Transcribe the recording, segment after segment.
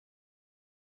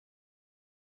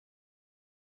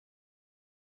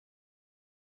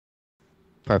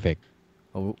Perfect.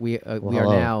 We Well, we are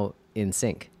hello. now in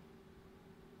sync.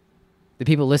 The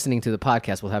people listening to the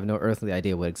podcast will have no earthly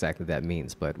idea what exactly that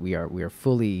means, but we are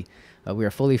fully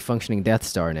functioning Death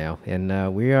Star now,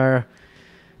 and we are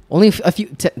only a few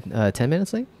 10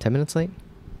 minutes late. 10 minutes late.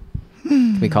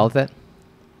 Can we call it that?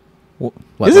 Well,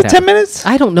 What- is what it 10 happened? minutes?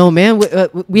 I don't know, man.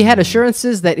 We had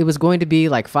assurances that it was going to be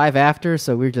like 5 after,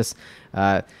 so we were just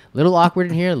a little awkward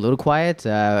in here, a little quiet.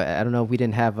 I don't know. We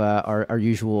didn't have our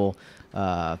usual,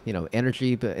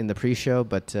 energy in the pre-show,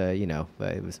 but we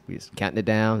was counting it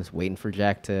down, just waiting for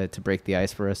Jack to break the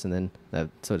ice for us, and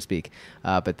then, so to speak.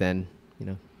 But then,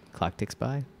 clock ticks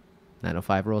by,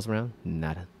 9:05 rolls around,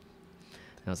 nada.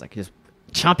 And I was like, just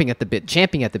champing at the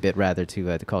bit rather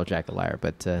to call Jack a liar.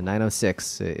 But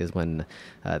 9:06 is when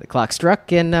the clock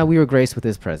struck, and we were graced with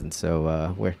his presence.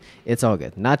 So it's all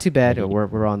good. Not too bad.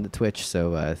 We're on the Twitch,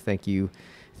 so thank you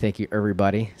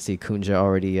everybody. See Kunja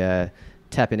already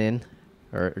tapping in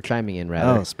or chiming in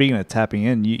rather. Oh, speaking of tapping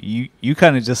in, you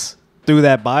kind of just threw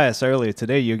that by us earlier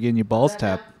today. You're getting your balls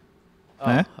tapped.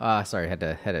 Huh? Sorry, had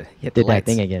to hit the Did that lights.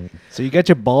 thing again. So you got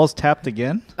your balls tapped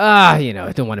again?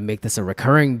 I don't want to make this a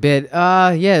recurring bit.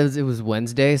 It was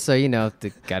Wednesday, so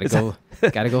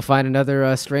gotta go find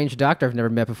another strange doctor I've never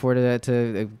met before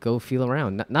to go feel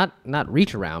around. Not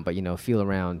reach around, but feel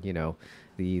around.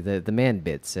 The man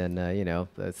bits, and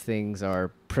things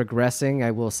are progressing.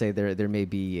 I will say there may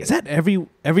be. Is that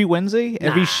every Wednesday?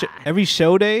 Every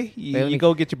show day? Wait, You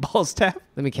go get your balls tapped?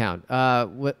 Let me count.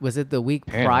 What was it? The week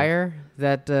Apparently. prior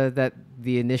that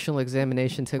the initial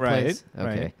examination took Right, place.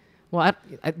 Okay. right. Well,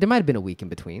 there might have been a week in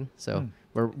between, so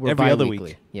we're Every other bi-weekly.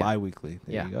 week. Yeah. Bi-weekly.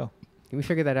 There Yeah. you go. Can we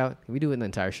figure that out? Can we do an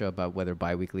entire show about whether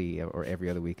bi-weekly or every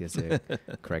other week is the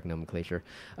correct nomenclature?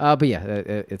 But yeah,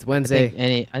 it's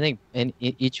Wednesday. I think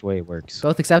each way works.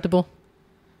 Both acceptable?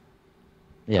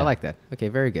 Yeah. I like that. Okay,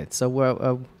 very good. So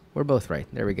we're both right.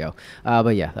 There we go.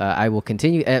 But yeah, I will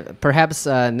continue. Perhaps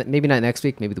maybe not next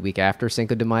week. Maybe the week after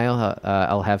Cinco de Mayo.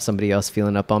 I'll have somebody else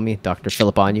feeling up on me, Dr.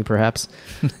 Philip on you, perhaps.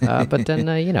 But then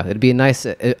it'd be a nice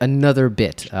another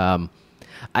bit.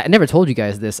 I never told you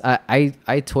guys this.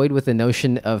 I toyed with the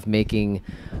notion of making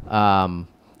my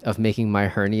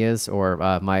hernias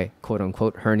or my quote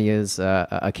unquote hernias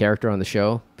a character on the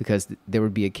show, because there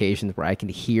would be occasions where I can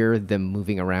hear them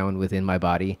moving around within my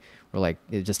body, or like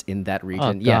just in that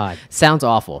region. Yeah, God. sounds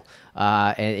awful.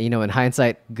 And in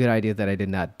hindsight, good idea that I did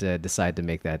not decide to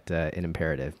make that an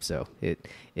imperative. So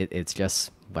it's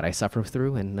just what I suffer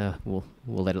through, and we'll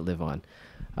let it live on.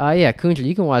 Yeah, Kunja,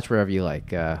 you can watch wherever you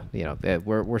like.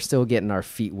 We're still getting our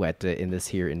feet wet in this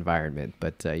here environment,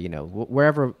 but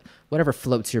whatever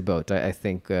floats your boat, I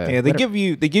think. Yeah, they give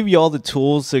you all the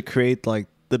tools to create like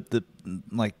the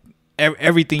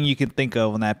everything you can think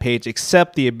of on that page,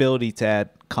 except the ability to add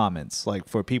comments, like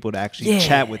for people to actually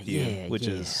chat with you, which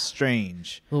is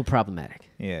strange. a little problematic.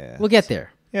 Yeah, We'll get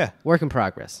there. Yeah, Work in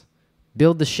progress.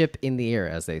 Build the ship in the air,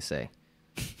 as they say.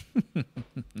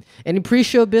 Any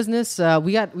pre-show business?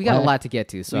 We got a lot to get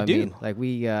to. So We I do. mean, like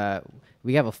we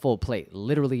have a full plate,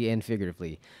 literally and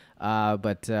figuratively.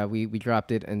 But we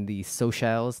dropped it in the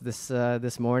socials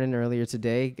this morning, earlier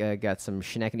today. Got some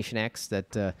schnackety snacks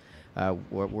that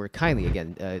were kindly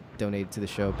again donated to the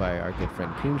show by our good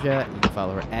friend Kunja. You can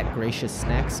follow her at Gracious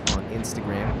Snacks on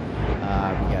Instagram.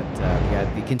 We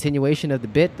got the continuation of the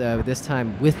bit, this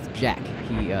time with Jack.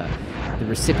 He the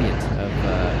recipient of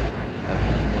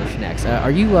more snacks.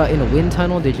 Are you in a wind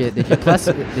tunnel? Did you press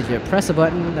a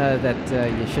button that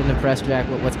you shouldn't have pressed, Jack?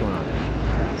 What's going on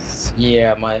there?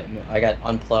 Yeah, I got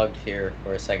unplugged here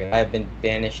for a second. I have been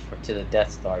banished to the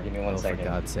Death Star. Give me one second. For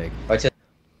God's sake! Oh,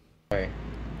 sorry.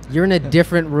 You're in a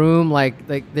different room. Like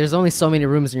there's only so many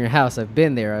rooms in your house. I've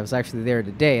been there. I was actually there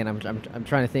today, and I'm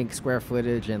trying to think square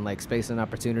footage and like space and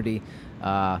opportunity.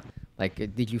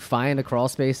 Did you find a crawl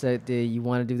space that you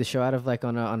want to do the show out of, like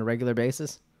on a regular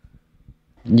basis?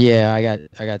 Yeah,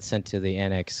 I got sent to the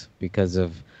annex because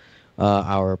of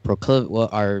our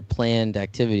planned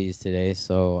activities today.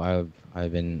 So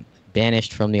I've been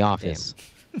banished from the office,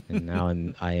 and now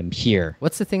I am here.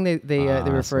 What's the thing they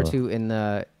refer so- to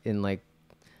in like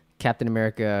Captain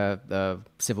America,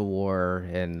 Civil War,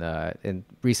 and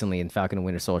recently in Falcon and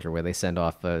Winter Soldier, where they send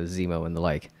off Zemo and the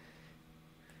like?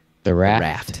 The The raft.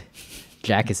 raft.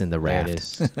 Jack is in the There raft. it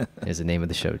is. Is the name of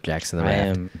the show. Jack's in the I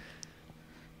raft. am.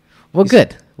 Well,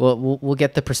 good. We'll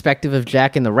get the perspective of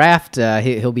Jack in the raft.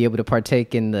 He'll be able to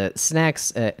partake in the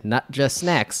snacks, not just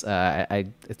snacks. I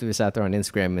threw this out there on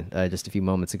Instagram just a few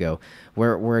moments ago.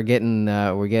 We're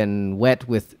getting wet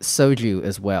with soju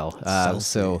as well.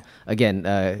 So again,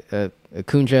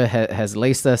 Kunja has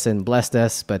laced us and blessed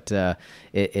us, but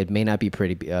it may not be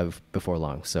pretty before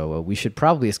long. So we should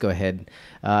probably just go ahead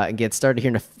and get started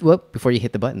here. Before you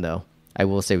hit the button, though, I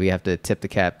will say we have to tip the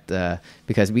cap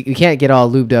because we can't get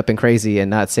all lubed up and crazy and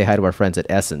not say hi to our friends at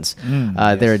Essence.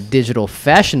 Yes. They're a digital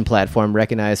fashion platform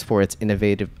recognized for its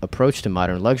innovative approach to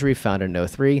modern luxury. Founded in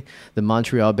 2003, the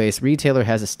Montreal-based retailer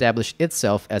has established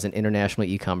itself as an international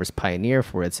e-commerce pioneer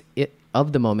for its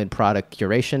of-the-moment product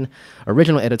curation,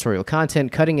 original editorial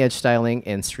content, cutting-edge styling,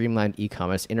 and streamlined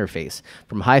e-commerce interface.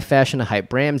 From high fashion to hype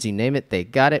brands, you name it, they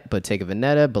got it. Bottega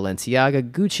Veneta, Balenciaga,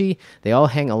 Gucci, they all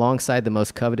hang alongside the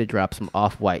most coveted drops from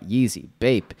Off-White, Yeezy,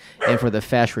 Bape, and for the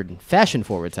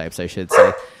fashion-forward types, I should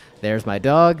say, there's my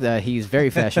dog. He's very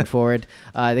fashion-forward.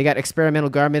 They got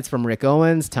experimental garments from Rick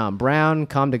Owens, Tom Brown,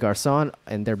 Comme des Garçons,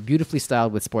 and they're beautifully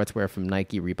styled with sportswear from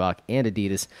Nike, Reebok, and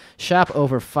Adidas. Shop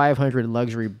over 500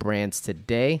 luxury brands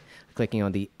today. Clicking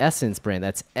on the Essence brand,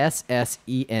 that's SSENSE.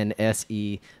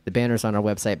 The banner's on our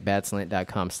website,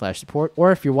 badslant.com/support.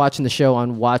 Or if you're watching the show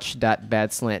on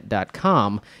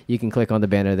watch.badslant.com, you can click on the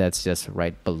banner that's just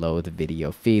right below the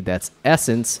video feed. That's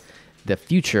Essence, the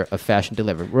future of fashion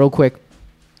delivered. Real quick.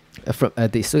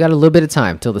 They still got a little bit of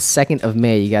time till the 2nd of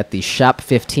May. You got the Shop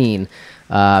 15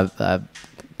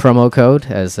 promo code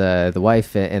as the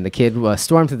wife and the kid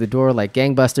storm through the door like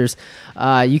gangbusters.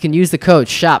 You can use the code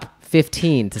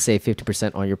SHOP15 to save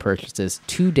 50% on your purchases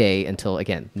today until,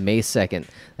 again, May 2nd.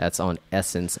 That's on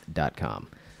essence.com.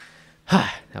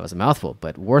 That was a mouthful,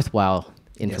 but worthwhile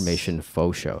information. Yes.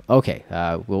 Faux show. Okay,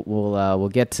 we'll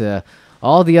get to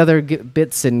all the other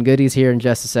bits and goodies here in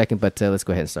just a second, but let's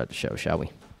go ahead and start the show, shall we?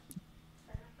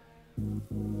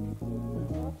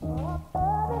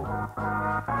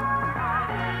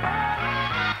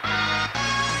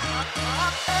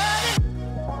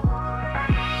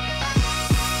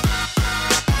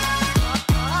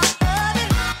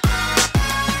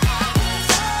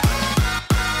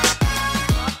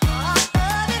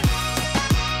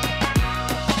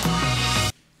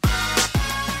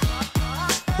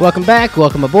 Welcome back.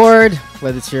 Welcome aboard.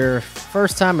 Whether it's your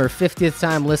first time or 50th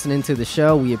time listening to the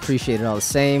show, we appreciate it all the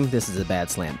same. This is a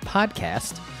Bad Slant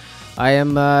podcast. I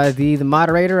am the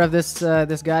moderator of this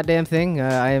goddamn thing.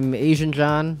 I am Asian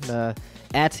John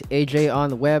at AJ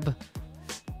on the web.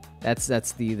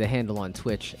 That's the handle on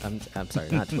Twitch. I'm sorry,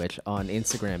 not Twitch, on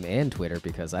Instagram and Twitter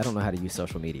because I don't know how to use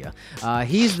social media.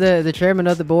 He's the chairman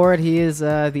of the board. He is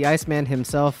the Iceman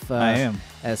himself. I am.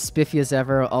 As spiffy as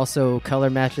ever. Also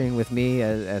color matching with me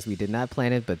as we did not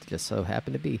plan it, but just so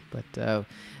happened to be. But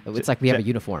it's like we have a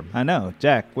uniform. I know.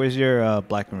 Jack, where's your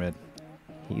black and red?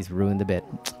 He's ruined the bit.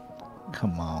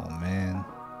 Come on, man.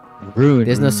 Ruined.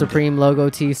 There's no Supreme logo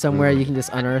tee somewhere you can just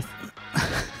unearth.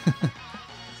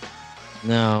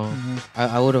 No,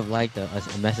 I would have liked a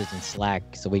message in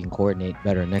Slack so we can coordinate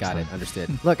better next time. Got it.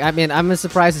 Understood. Look, I mean, I'm as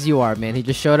surprised as you are, man. He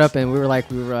just showed up and we were like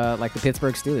the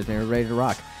Pittsburgh Steelers, man. We're ready to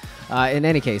rock. In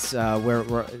any case,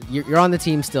 you're on the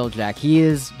team still, Jack. He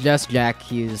is just Jack.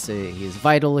 He is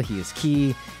vital. He is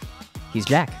key. He's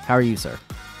Jack. How are you, sir?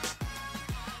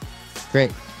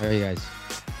 Great. How are you guys?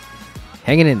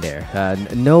 Hanging in there.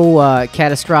 No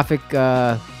catastrophic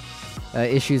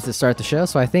issues to start the show,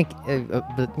 so I think,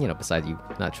 besides you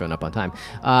not showing up on time,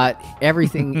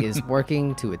 everything is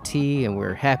working to a T, and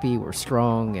we're happy, we're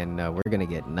strong, and we're going to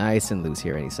get nice and loose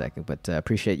here any second, but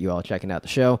appreciate you all checking out the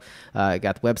show. Got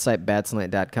the website,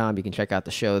 badslant.com. You can check out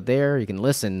the show there. You can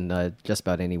listen just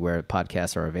about anywhere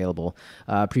podcasts are available.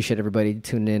 Appreciate everybody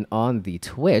tuning in on the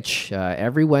Twitch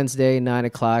every Wednesday, 9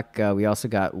 o'clock. We also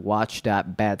got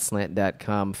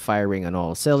watch.badslant.com firing on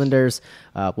all cylinders.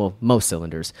 Most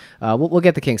cylinders. We'll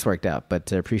get the kinks worked out,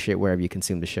 but appreciate wherever you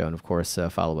consume the show. And, of course,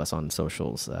 follow us on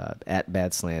socials at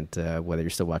BadSlant, whether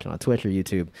you're still watching on Twitch or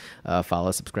YouTube.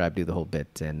 Follow, subscribe, do the whole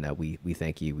bit, and we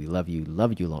thank you. We love you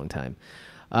long time.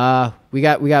 We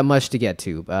got much to get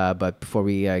to, but before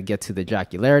we get to the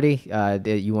jocularity,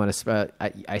 you want to?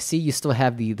 I see you still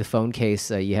have the phone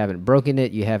case. You haven't broken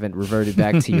it. You haven't reverted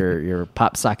back to your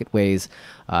pop socket ways.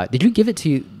 Did you give it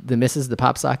to the missus, the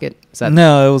pop socket?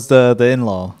 No, it was the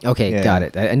in-law. Okay, yeah. Got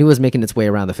it. I knew it was making its way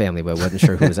around the family, but I wasn't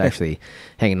sure who was actually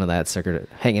hanging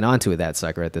on to that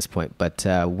sucker at this point. But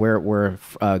we're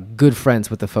good friends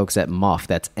with the folks at Moft.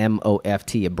 That's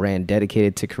MOFT, a brand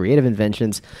dedicated to creative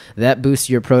inventions that boost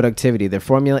your your productivity. Their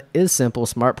formula is simple.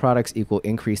 Smart products equal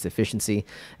increased efficiency.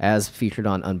 As featured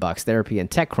on Unbox Therapy and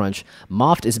TechCrunch,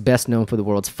 Moft is best known for the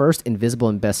world's first invisible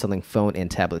and best-selling phone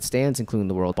and tablet stands, including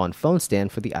the world-on phone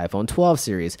stand for the iPhone 12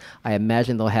 series. I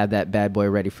imagine they'll have that bad boy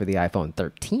ready for the iPhone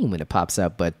 13 when it pops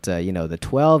up, but the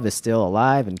 12 is still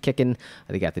alive and kicking.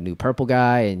 They got the new purple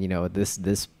guy, and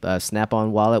this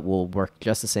Snap-on wallet will work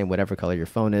just the same whatever color your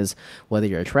phone is. Whether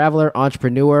you're a traveler,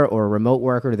 entrepreneur, or a remote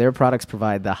worker, their products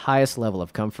provide the highest level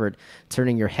of comfort,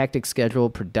 turning your hectic schedule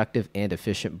productive and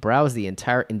efficient. Browse the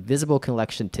entire Invisible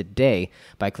collection today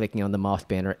by clicking on the Moft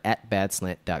banner at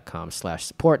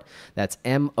badslant.com/support. That's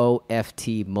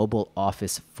MOFT, Mobile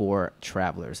Office for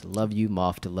Travelers. Love you,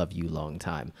 Moft. Love you long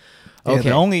time. Okay.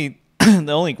 Yeah,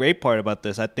 the only great part about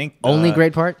this, I think. Only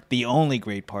great part? The only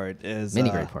great part is many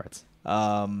great parts.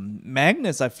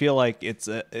 Magnus, I feel like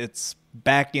it's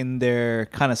back in their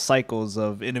kind of cycles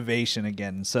of innovation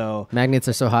again. So magnets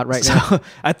are so hot right now.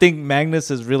 I think Magnus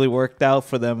has really worked out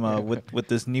for them with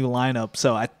this new lineup.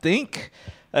 So I think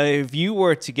if you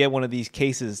were to get one of these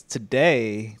cases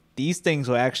today, these things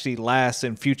will actually last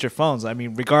in future phones. I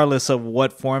mean, regardless of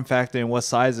what form factor and what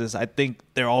sizes, I think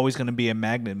they're always going to be a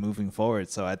magnet moving forward.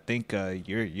 So I think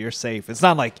you're safe. It's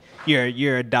not like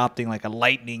you're adopting like a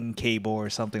lightning cable or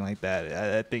something like that.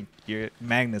 I think your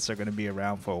magnets are going to be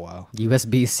around for a while.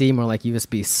 USB-C, more like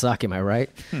USB suck. Am I right?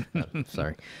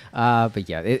 Sorry, but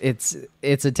yeah, it's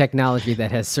a technology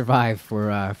that has survived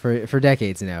for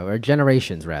decades now, or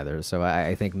generations rather. So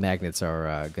I think magnets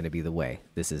are going to be the way.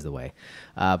 This is the way.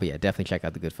 But yeah, definitely check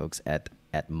out the good folks at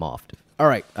Moft. All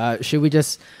right, should we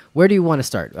just? Where do you want to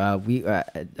start?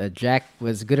 Jack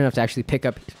was good enough to actually pick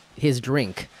up his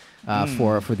drink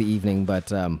for the evening,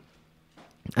 but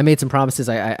I made some promises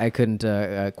I couldn't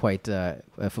quite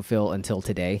fulfill until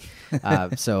today.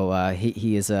 So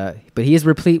he is, but he is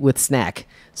replete with snack.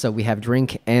 So we have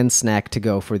drink and snack to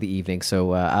go for the evening.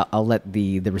 So I'll let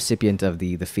the recipient of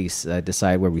the feast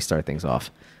decide where we start things off.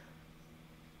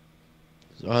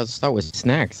 Let's start with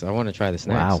snacks. I want to try the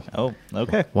snacks. Wow. Oh,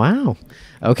 okay. Wow.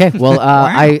 Okay. Well,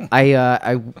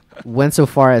 I went so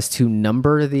far as to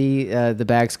number the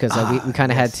bags because we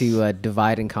kind of had to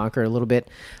divide and conquer a little bit.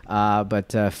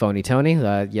 But Phony Tony,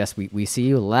 yes, we see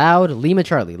you loud. Lima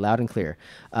Charlie, loud and clear.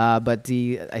 But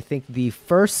I think the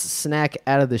first snack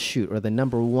out of the chute, or the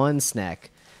number one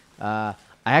snack, I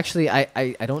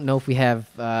don't know if we have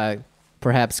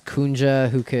perhaps Kunja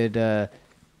who could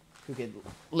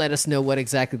let us know what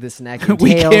exactly this snack entails.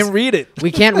 We can't read it.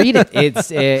 We can't read it.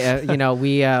 It's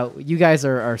you guys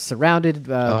are surrounded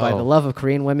by the love of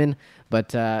Korean women,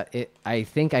 but I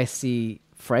think I see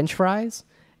French fries.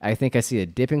 I think I see a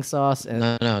dipping sauce. And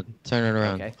No, turn it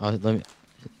around. Okay. Let me.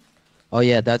 Oh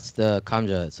yeah, that's the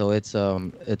kamja. So it's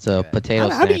a potato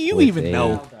snack. How do you even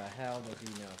know? How the hell did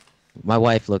you know? My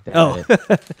wife looked at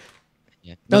it.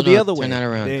 Yeah. No, the other way. Turn that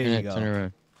around. There you go. Turn it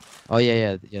around. Oh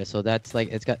yeah. So that's like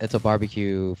it's a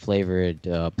barbecue flavored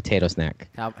potato snack.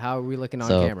 How are we looking on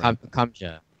So camera?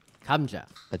 kamja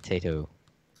potato.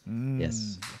 Mm.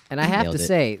 Yes. And I have to Nailed it.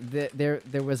 say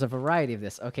there was a variety of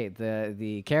this. Okay,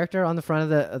 the character on the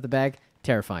front of the bag,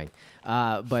 terrifying.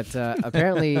 But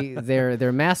apparently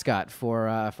their mascot for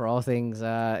all things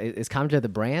is kamja the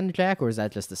brand, Jack, or is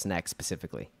that just the snack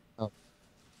specifically?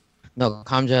 No,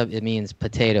 kamja, it means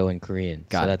potato in Korean.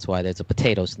 Got so it. that's why there's a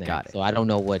potato snack. Got it. So I don't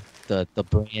know what the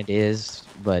brand is,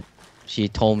 but she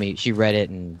told me, she read it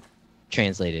and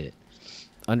translated it.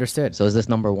 Understood. So is this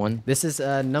number one? This is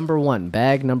number one,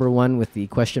 bag number one with the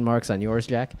question marks on yours,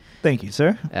 Jack. Thank you,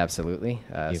 sir. Absolutely.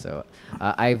 you. So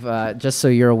I've just so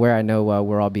you're aware, I know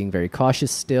we're all being very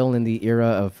cautious still in the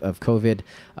era of COVID.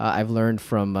 I've learned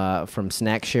from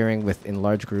snack sharing in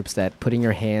large groups that putting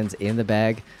your hands in the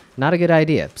bag, not a good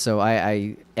idea. So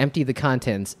I emptied the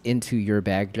contents into your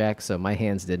bag, Jack. So my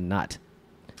hands did not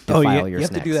defile your you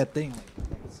snacks. have to do that thing like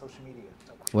social media.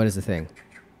 What is the thing?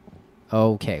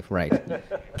 Okay, right.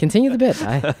 Continue the bit.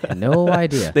 I had no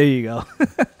idea. There you go.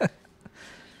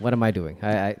 What am I doing?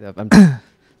 I'm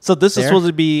So this is There? supposed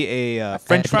to be a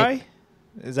French fry?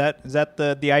 Is that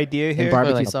the idea here?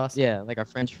 barbecue Like sauce? Yeah, like a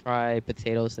French fry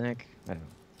potato snack. I don't know.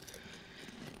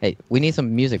 Hey, we need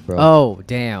some music, bro. Oh,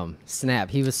 damn.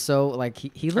 Snap. He was so, like,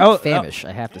 he looked famish,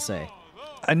 I have to say.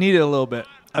 I need it a little bit.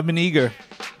 I've been eager.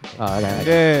 Oh, okay.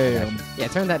 Damn. Yeah,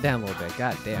 turn that down a little bit.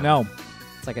 God damn. No,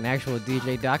 It's like an actual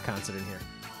DJ Doc concert in here.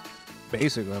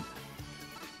 basically.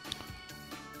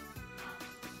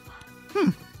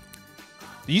 Did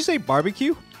you say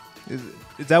barbecue?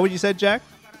 Is that what you said, Jack?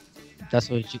 That's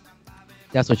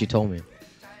what you told me.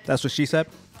 That's what she said?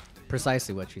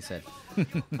 Precisely what she said.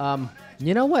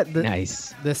 You know what?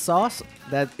 Nice. The sauce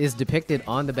that is depicted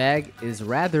on the bag is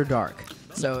rather dark.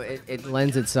 So it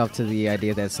lends itself to the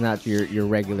idea that it's not your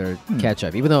regular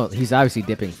ketchup, even though he's obviously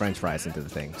dipping French fries into the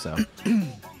thing. So I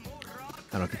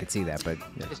don't know if you could see that, but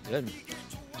yeah. It's good.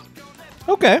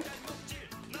 Okay.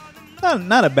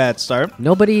 Not a bad start.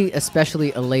 Nobody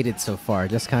especially elated so far.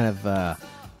 Just kind of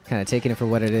taking it for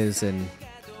what it is, and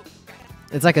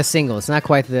it's like a single. It's not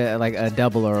quite like a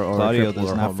double or Claudio, a triple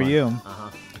that's or not home for run. you.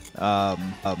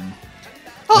 Uh-huh.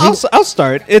 I'll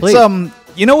start. It's Please.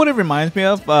 You know what it reminds me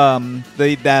of? The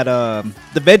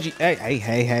veggie.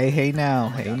 Hey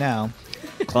now.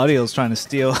 Claudio's trying to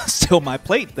steal my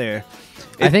plate there.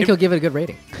 I think he'll give it a good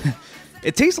rating.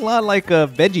 It tastes a lot like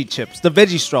veggie chips, the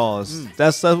veggie straws.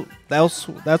 That's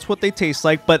what they taste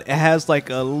like, but it has like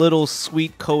a little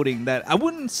sweet coating that I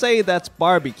wouldn't say that's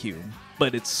barbecue,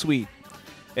 but it's sweet.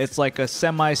 It's like a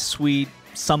semi-sweet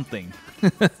something.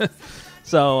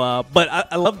 So, but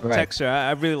I love the texture.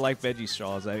 I really like veggie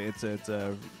straws. It's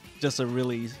just a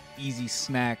really easy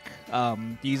snack.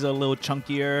 These are a little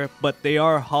chunkier, but they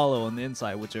are hollow on the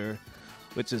inside, which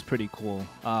is pretty cool.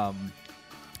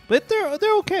 But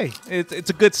they're okay. It's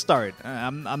a good start.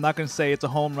 I'm not gonna say it's a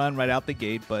home run right out the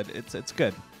gate, but it's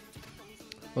good.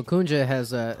 Well, Kunja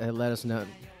has let us know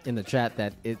in the chat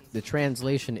that the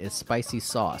translation is spicy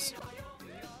sauce.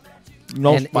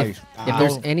 No And spice. If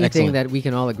there's anything Excellent. that we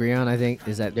can all agree on, I think,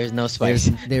 is that There's no spice.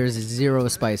 There's zero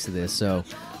spice to this. So,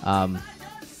 and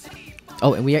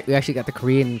we actually got the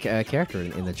Korean character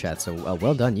in the chat. So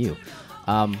well done, you.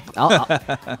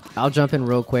 I'll jump in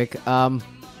real quick.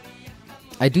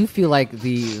 I do feel like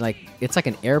it's like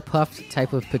an air puffed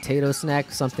type of potato snack,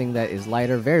 something that is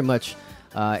lighter, very much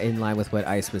in line with what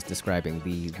Ice was describing,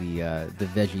 the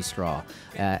veggie straw,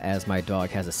 as my dog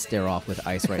has a stare off with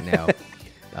Ice right now.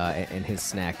 And his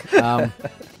snack. Yeah,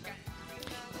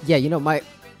 my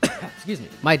excuse me,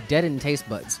 my deadened taste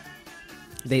buds.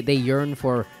 They yearn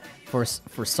for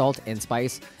salt and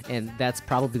spice, and that's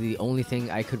probably the only thing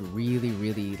I could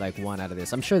really like want out of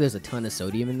this. I'm sure there's a ton of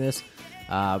sodium in this,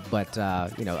 but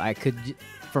I could,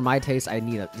 for my taste, I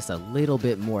need just a little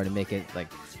bit more to make it like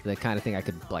the kind of thing I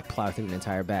could like plow through an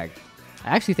entire bag.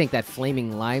 I actually think that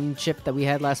flaming lime chip that we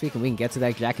had last week, and we can get to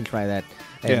that. Jack can try that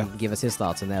and give us his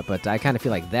thoughts on that. But I kind of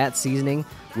feel like that seasoning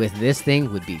with this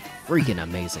thing would be freaking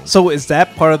amazing. So is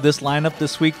that part of this lineup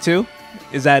this week too?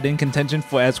 Is that in contention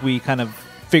for as we kind of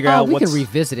figure out we what's... can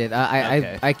revisit it.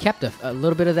 Okay. I kept a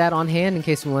little bit of that on hand in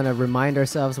case we want to remind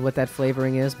ourselves what that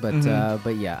flavoring is. But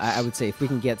but yeah, I would say if we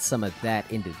can get some of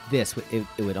that into this, it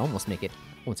would almost make it,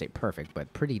 I won't say perfect,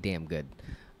 but pretty damn good.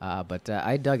 But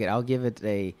I dug it. I'll give it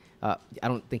a... I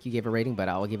don't think you gave a rating, but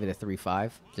I'll give it a 3.5.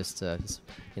 Just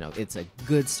it's a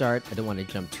good start. I don't want to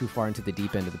jump too far into the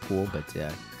deep end of the pool, but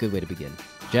good way to begin.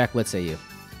 Jack, what say you?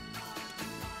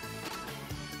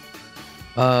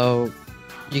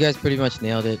 You guys pretty much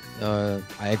nailed it.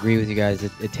 I agree with you guys.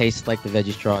 It tastes like the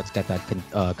veggie straw. It's got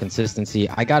that consistency.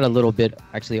 I got a little bit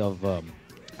actually of I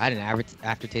had an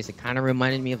aftertaste. It kind of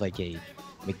reminded me of like a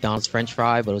McDonald's French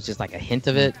fry, but it was just like a hint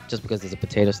of it, just because there's a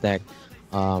potato stack.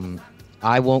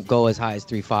 I won't go as high as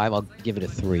 3.5. I'll give it a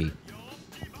 3.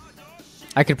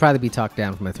 I could probably be talked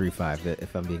down from a 3.5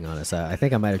 if I'm being honest. I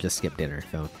think I might have just skipped dinner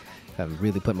if I'm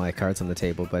really put my cards on the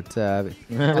table. But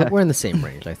we're in the same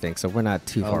range, I think, so we're not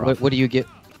too far off. What do you get?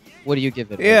 What do you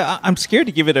give it? Yeah, I'm scared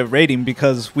to give it a rating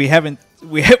because we have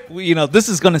this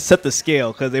is going to set the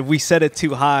scale, because if we set it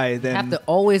too high, then have to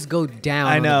always go down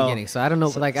I in know. the beginning. So I don't know.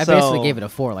 Like I So- basically gave it a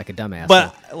 4, like a dumbass.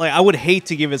 But like, I would hate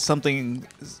to give it something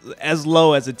as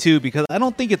low as a 2, because I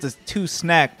don't think it's a 2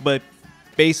 snack. But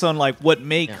based on like what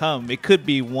may come, it could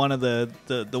be one of the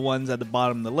ones at the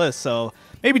bottom of the list. So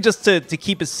maybe just to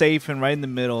keep it safe and right in the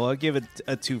middle, I'll give it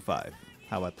a 2.5.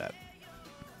 How about that?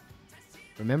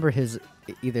 Remember his.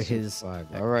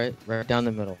 All right down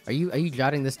the middle. Are you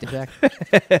jotting this, Jack?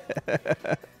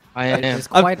 I am.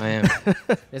 I am.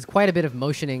 There's quite a bit of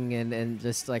motioning and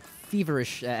just like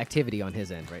feverish activity on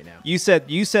his end right now. You said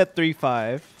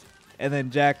 3.5, and then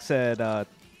Jack said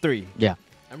 3. Yeah.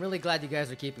 I'm really glad you guys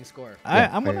are keeping score.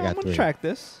 I'm I gonna got 3. track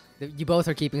this. You both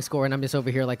are keeping score, and I'm just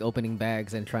over here like opening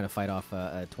bags and trying to fight off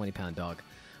a 20-pound dog.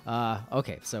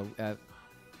 Okay, so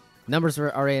numbers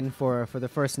are in for the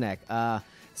first snack.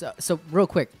 So real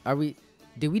quick,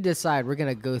 did we decide we're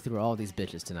gonna go through all these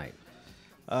bitches tonight?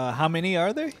 How many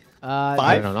are there? 5?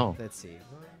 I don't know. Let's see.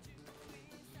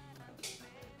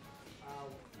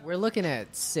 We're looking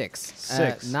at 6.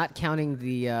 6. Not counting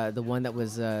the one that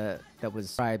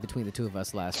was fried between the two of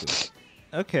us last week.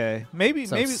 Okay, maybe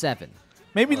So 7.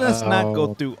 Maybe let's not go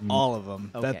Oh, through all of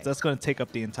them. Okay. That's going to take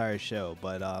up the entire show.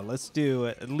 But let's do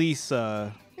at least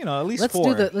at least Let's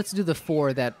 4. do the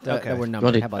 4 that Okay. were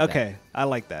numbered. How about Okay, I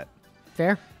like that. that?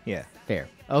 Fair. Yeah. Fair.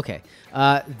 Okay.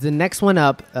 The next one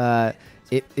up,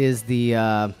 it is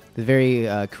the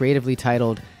very creatively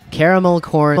titled Caramel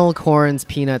Corns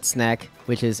Peanut Snack,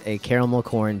 which is a caramel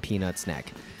corn peanut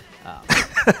snack.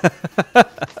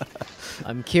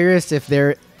 I'm curious if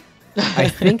there. I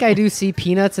think I do see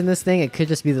peanuts in this thing. It could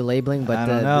just be the labeling, but I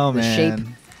don't know,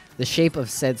 the shape of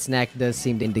said snack does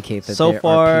seem to indicate that so there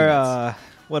far, are peanuts.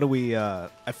 what do we? I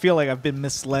feel like I've been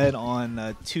misled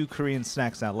on 2 Korean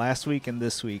snacks now, last week and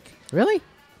this week. Really?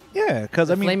 Yeah, because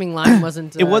I mean, flaming lime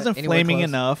wasn't. it wasn't anywhere flaming close?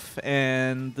 enough,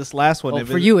 and this last one. Well,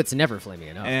 for you, it's never flaming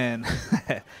enough. And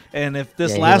and if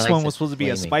this Yeah, he last likes one it was supposed to be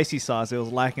a flaming. spicy sauce, it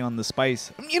was lacking on the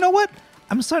spice. You know what?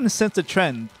 I'm starting to sense a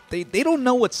trend. They don't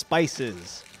know what spice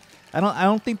is. I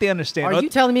don't think they understand. Are you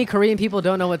telling me Korean people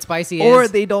don't know what spicy or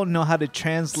is? they don't know how to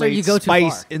translate you go too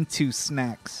spice far. into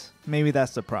snacks. Maybe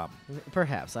that's the problem.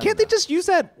 Perhaps. I Can't don't they know. just use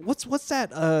that? What's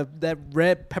that? That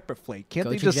red pepper flake. Can't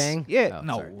they just? Gochujang? Yeah. Oh,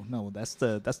 no, sorry. no. That's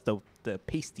the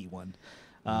pasty one.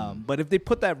 But if they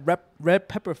put that red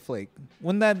pepper flake,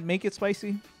 wouldn't that make it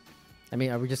spicy? I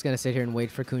mean, are we just gonna sit here and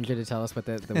wait for Kunja to tell us what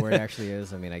the word actually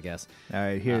is? I mean, I guess. All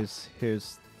right. Here's.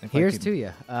 if I Here's can- to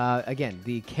you. Again,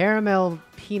 the caramel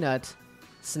peanut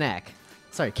snack.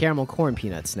 Sorry, caramel corn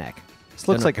peanut snack. This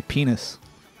looks No. like a penis.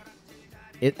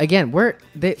 Again,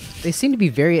 they seem to be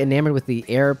very enamored with the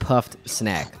air puffed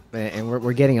snack, and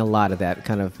we're getting a lot of that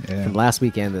kind of Yeah. from last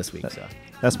week and this week. So,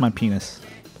 That's my penis.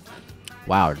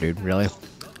 wow, dude, really?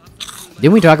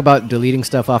 Didn't we talk about deleting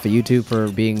stuff off of YouTube for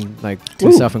being like too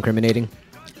Ooh. self-incriminating?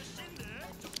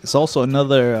 It's also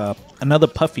another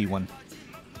puffy one.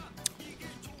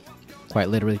 Quite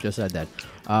literally just said that.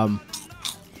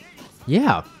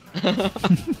 Yeah.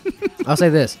 I'll say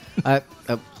this.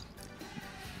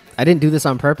 I didn't do this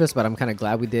on purpose, but I'm kind of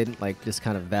glad we did. Like, just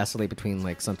kind of vacillate between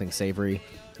like something savory,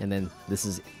 and then this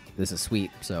is sweet.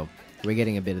 So we're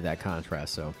getting a bit of that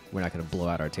contrast. So we're not going to blow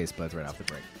out our taste buds right off the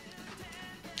break.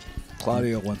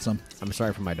 Claudio wants some. I'm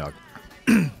sorry for my dog.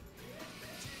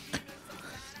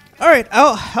 All right,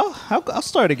 I'll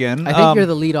start again. I think you're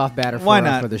the lead-off batter why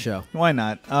not? for the show. Why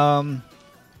not?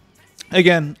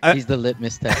 Again, He's the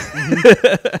litmus test.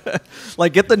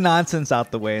 like get the nonsense out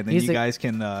the way, and then He's you the- guys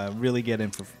can really get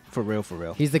in for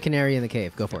real. He's the canary in the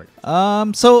cave. Go for it.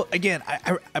 So again,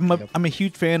 I'm a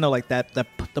huge fan of like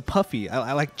the puffy.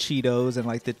 I like Cheetos and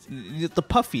like the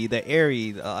puffy, the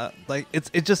airy. Like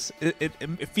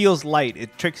it feels light.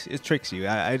 It tricks you.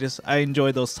 I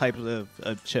enjoy those types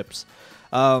of chips.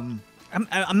 I'm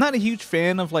not a huge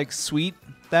fan of like sweet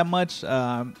that much.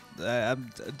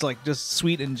 It's like just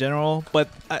sweet in general. But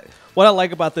what I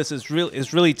like about this is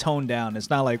really toned down. It's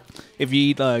not like if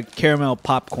you eat caramel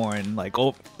popcorn, like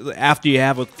after you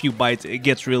have a few bites, it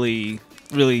gets really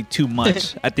too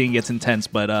much. I think it gets intense.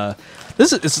 But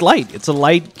it's light. It's a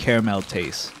light caramel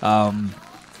taste.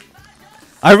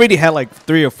 I already had like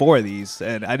 3 or 4 of these,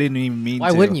 and I didn't even mean to.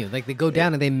 Why wouldn't you? Like, they go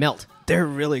down and they melt. They're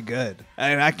really good,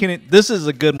 and I can. This is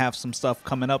a good. Have some stuff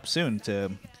coming up soon to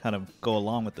kind of go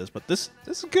along with this, but this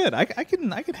is good. I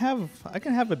can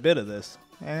have a bit of this.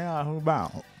 Yeah, how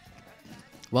about?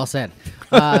 Well said.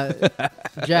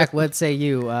 Jack, what say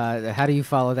you? How do you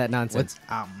follow that nonsense?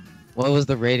 What was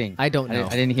the rating? I don't know. I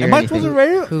didn't hear Am I anything. supposed to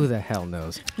rate it? Who the hell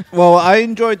knows? Well, I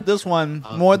enjoyed this one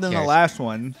more who than the cares? last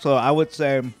one, so I would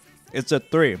say it's a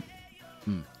 3.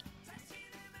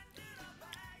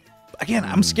 Again,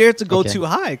 I'm scared to go okay. too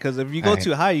high because if you go Alright.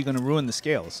 too high, you're gonna ruin the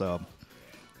scale. So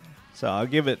I'll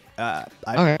give it. All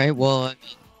right. Well, I mean,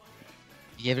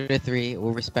 you give it a 3.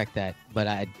 We'll respect that. But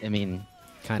I mean,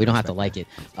 Kinda we don't have to respect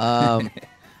like it.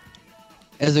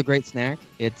 It's a great snack.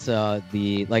 It's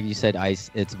like you said, ice.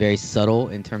 It's very subtle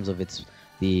in terms of its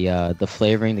the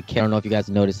flavoring. I don't know if you guys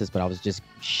noticed this, but I was just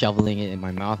shoveling it in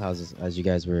my mouth as you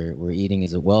guys were eating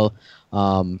as well.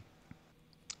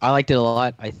 I liked it a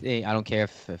lot. I don't care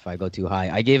if I go too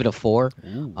high. I gave it a 4.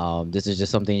 This is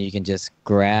just something you can just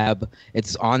grab.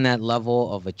 It's on that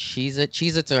level of a Cheez-It.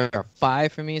 Cheez-Its are a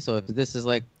 5 for me. So if this is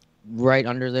like right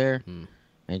under there,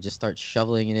 and just start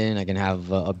shoveling it in, I can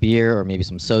have a beer or maybe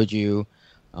some soju.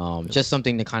 Just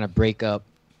something to kind of break up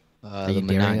the you daring us? us?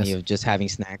 monotony of just having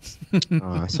snacks.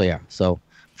 So yeah, so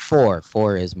 4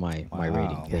 is my rating.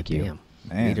 Wow. Thank you. Damn.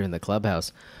 Man. Leader in the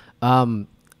clubhouse.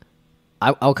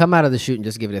 I'll come out of the shoot and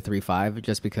just give it a 3.5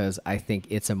 just because I think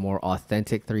it's a more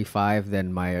authentic 3.5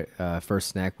 than my first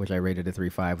snack, which I rated a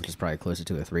 3.5, which is probably closer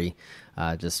to a 3.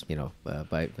 Just,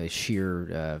 by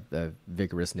sheer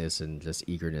vigorousness and just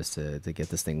eagerness to get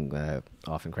this thing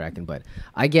off and cracking. But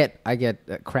I get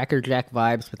Cracker Jack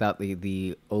vibes without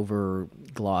the over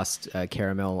glossed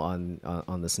caramel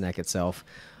on the snack itself.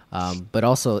 But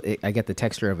also I get the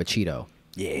texture of a Cheeto.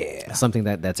 Yeah. Something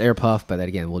that's air puff, but that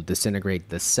again will disintegrate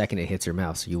the second it hits your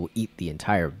mouth. So you will eat the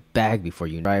entire bag before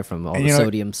you dry from all the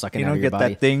sodium sucking out of your body. You don't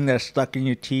get that thing that's stuck in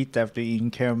your teeth after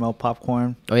eating caramel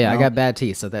popcorn. Oh yeah, I got bad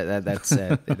teeth, so that's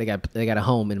they got a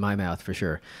home in my mouth for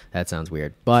sure. That sounds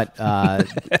weird, but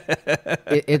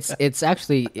it's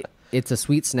actually. It's a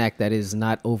sweet snack that is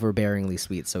not overbearingly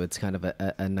sweet, so it's kind of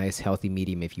a nice healthy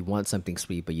medium if you want something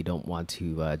sweet, but you don't want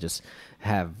to just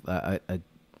have a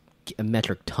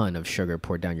metric ton of sugar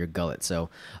poured down your gullet. So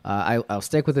I'll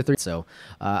stick with the 3. So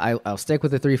I'll stick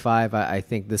with the 3.5. I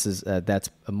think this is that's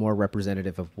a more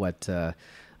representative of what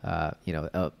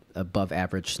above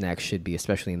average snacks should be,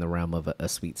 especially in the realm of a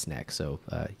sweet snack. So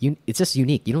it's just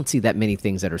unique. You don't see that many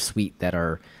things that are sweet that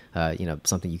are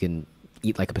something you can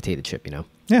eat like a potato chip.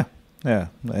 Yeah,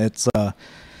 it's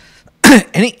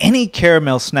any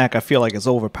caramel snack I feel like is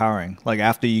overpowering. Like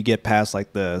after you get past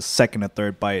like the second or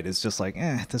third bite, it's just like,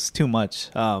 this is too much.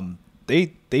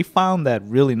 They found that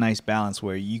really nice balance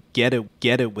where you get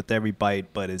it with every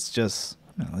bite, but it's just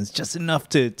it's just enough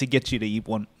to get you to eat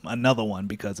another one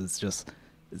because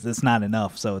it's not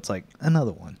enough. So it's like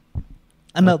another one.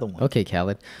 Okay,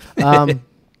 Khaled.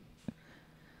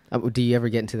 Do you ever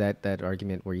get into that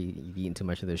argument where you've eaten too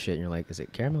much of this shit and you're like, is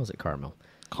it caramel or is it caramel?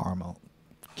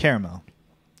 Caramel.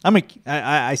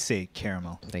 I say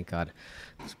caramel. Thank God.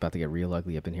 It's about to get real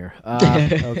ugly up in here.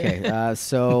 Okay,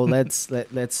 so let's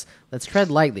tread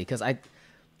lightly because I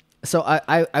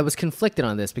was conflicted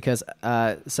on this because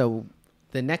so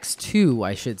the next two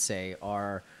I should say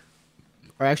are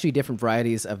actually different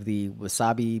varieties of the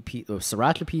wasabi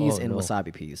sriracha peas and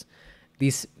wasabi peas.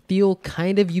 These feel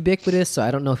kind of ubiquitous, so I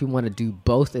don't know if you want to do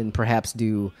both and perhaps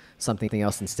do something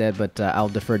else instead, but I'll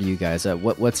defer to you guys.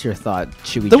 What's your thought?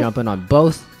 Should we jump in on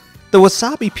both? The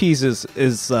wasabi peas is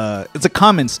it's a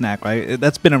common snack, right?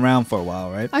 That's been around for a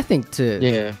while, right? I think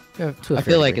I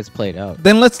feel like it's played out.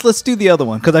 Then let's do the other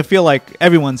one because I feel like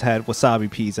everyone's had wasabi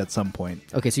peas at some point.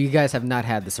 Okay, so you guys have not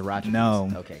had the siracha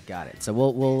peas. Okay, got it. So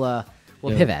we'll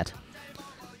pivot.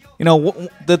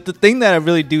 The thing that I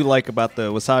really do like about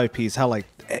the wasabi peas, how like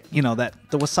that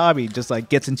the wasabi just like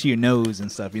gets into your nose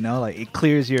and stuff. Like it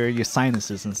clears your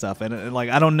sinuses and stuff. And like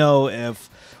I don't know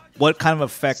what kind of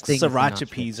effects sriracha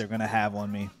peas are gonna have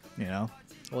on me.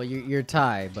 Well, you're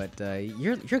Thai, but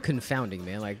you're confounding,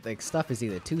 man. Like stuff is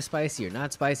either too spicy or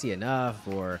not spicy enough,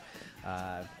 or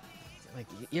like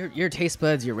your taste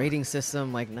buds, your rating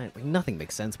system, like nothing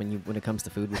makes sense when it comes to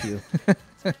food with you.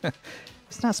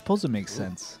 It's not supposed to make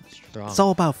sense. Strong. It's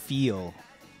all about feel.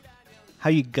 How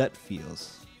your gut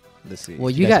feels. Let's see. Well,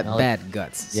 you got bad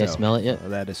guts. Yeah, so. smell it yet? Oh,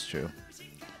 that is true.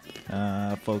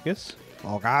 Focus.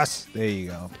 There you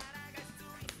go.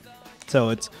 So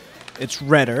it's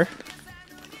redder,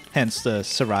 hence the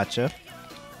sriracha.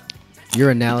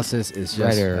 Your analysis is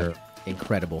just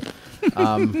incredible.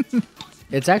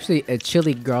 It's actually a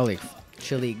chili garlic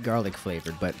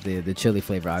flavored, but the chili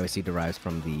flavor obviously derives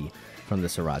from the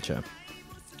sriracha.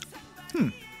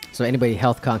 So anybody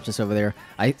health conscious over there,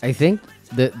 I think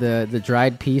the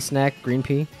dried pea snack, green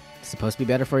pea, is supposed to be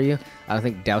better for you. I don't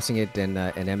think dousing it in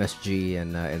MSG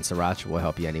and sriracha will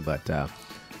help you any, but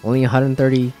only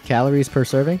 130 calories per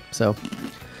serving, so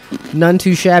none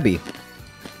too shabby.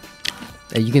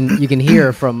 You can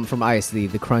hear from ice the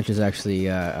crunch is actually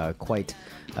quite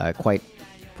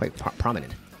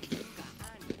prominent.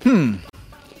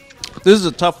 This is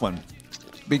a tough one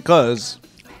because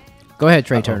go ahead,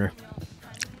 Trey Turner.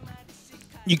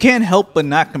 You can't help but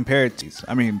not compare it to these.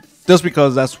 I mean, just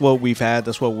because that's what we've had,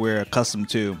 that's what we're accustomed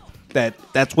to,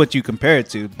 that's what you compare it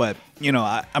to. But,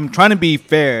 I'm trying to be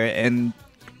fair and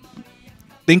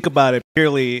think about it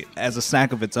purely as a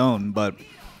snack of its own. But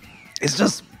it's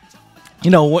just,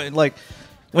 like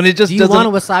when it just do you want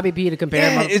a wasabi pea to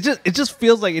compare? Yeah, it just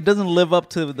feels like it doesn't live up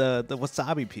to the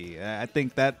wasabi pea. I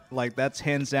think that's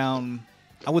hands down,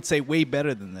 I would say way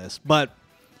better than this. But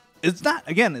it's not.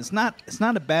 Again, it's not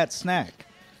a bad snack.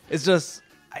 It's just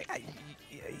I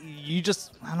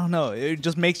don't know. It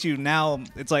just makes you now.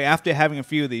 It's like after having a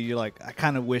few of these, you're like, I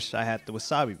kind of wish I had the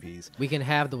wasabi peas. We can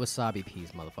have the wasabi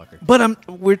peas, motherfucker. But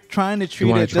we're trying to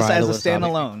treat it just as a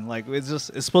standalone. Like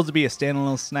it's supposed to be a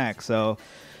standalone snack. So,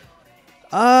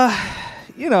 I'd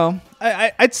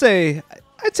say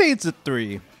it's a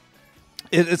 3.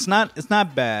 It's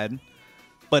not bad,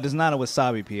 but it's not a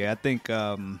wasabi pea. I think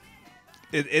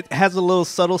it has a little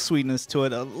subtle sweetness to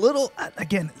it. A little,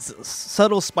 again, it's a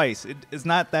subtle spice. It's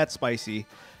not that spicy.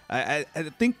 I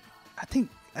think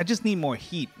I just need more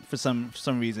heat for some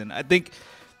reason. I think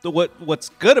what's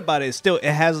good about it is still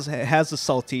it has the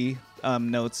salty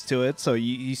notes to it, so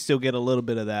you still get a little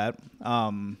bit of that.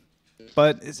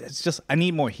 but it's just I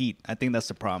need more heat. I think that's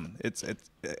the problem. It's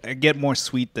I get more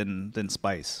sweet than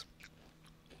spice.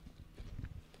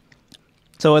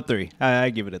 So a 3. I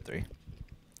give it a 3.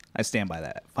 I stand by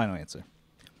that. Final answer.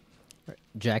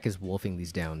 Jack is wolfing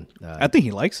these down. I think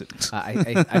he likes it.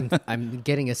 I'm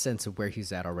getting a sense of where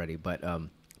he's at already, but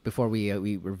before we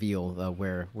reveal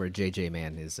where JJ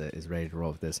Man is ready to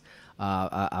roll with this,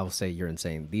 I will say you're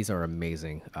insane. These are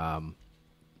amazing.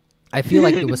 I feel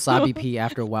like the wasabi pea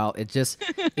after a while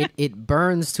it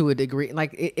burns to a degree.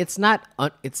 Like it's not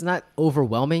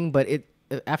overwhelming, but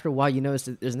after a while you notice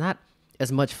that there's not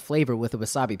as much flavor with the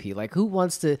wasabi pea. Like who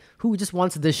just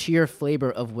wants the sheer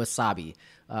flavor of wasabi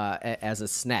as a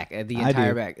snack? The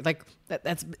entire bag. Like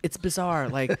it's bizarre.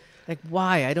 Like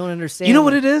why? I don't understand. You know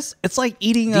what it is? It's like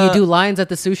eating. Do you do lines at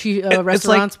the sushi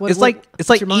restaurants? It's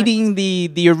like eating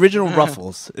the original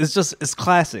Ruffles. It's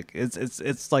classic.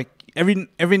 It's like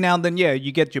every now and then, yeah,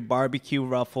 you get your barbecue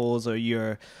Ruffles or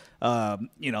your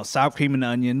sour cream and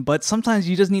onion, but sometimes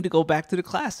you just need to go back to the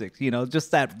classics.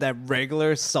 Just that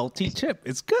regular salty chip.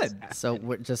 It's good. So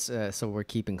we're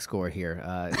keeping score here.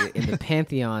 In the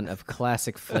pantheon of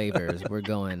classic flavors, we're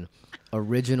going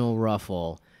original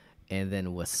Ruffle and then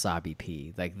wasabi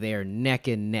pea. Like they're neck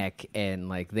and neck, and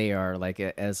like they are like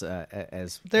they're a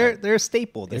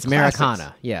staple. They're it's classics.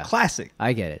 Americana, yeah, classic.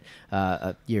 I get it.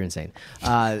 You're insane.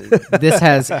 This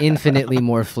has infinitely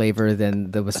more flavor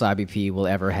than the wasabi pea will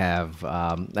ever have.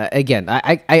 Again,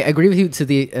 I agree with you to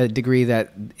the degree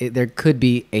that there could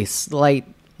be a slight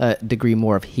degree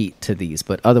more of heat to these,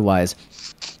 but otherwise,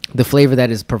 the flavor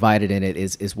that is provided in it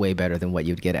is way better than what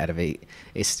you'd get out of a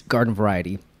garden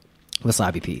variety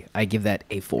wasabi pea. I give that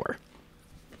a 4.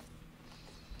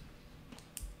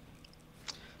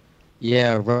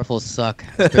 Yeah, Ruffles suck.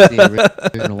 Especially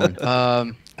the original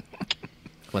one.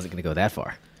 Wasn't gonna go that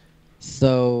far.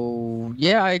 So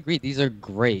yeah, I agree. These are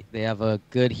great. They have a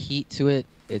good heat to it.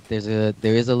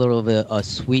 There is a little bit of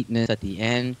sweetness at the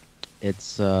end.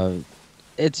 It's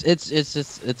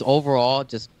overall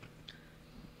just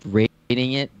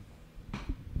rating it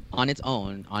on its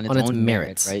own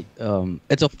merits, right?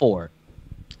 It's a 4.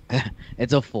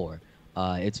 It's a 4.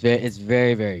 It's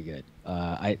very very good.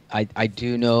 I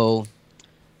do know.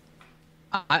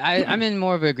 I'm in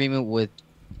more of an agreement with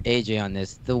AJ on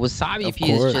this. The wasabi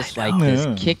pea is just like this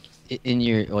kick in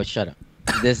your. Oh, shut up.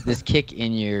 This kick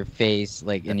in your face,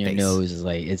 like in your nose, is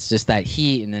like it's just that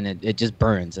heat, and then it just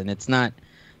burns, and it's not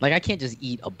like I can't just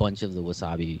eat a bunch of the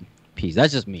wasabi peas.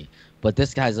 That's just me. But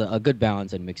this has a good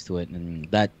balance and mix to it, and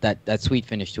that sweet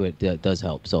finish to it does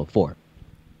help. So 4.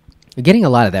 We're getting a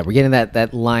lot of that. We're getting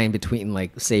that line between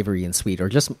like savory and sweet, or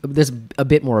just there's a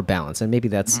bit more balance, and maybe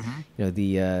that's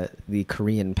the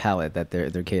Korean palate that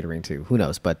they're catering to. Who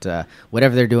knows? But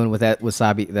whatever they're doing with that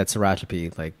wasabi, that sriracha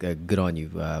pea, like good on you.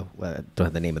 Don't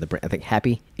have the name of the brand. I think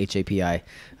Happy HAPI.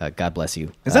 God bless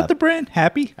you. Is that the brand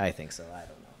Happy? I think so. I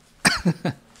don't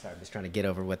know. Sorry, I'm just trying to get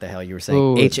over what the hell you were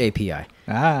saying. HAPI.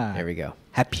 Ah, there we go.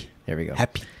 Happy. There we go.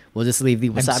 Happy. We'll just leave the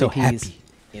wasabi peas happy.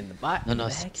 in the bottom. No.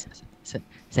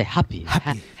 Say happy.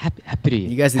 Happy.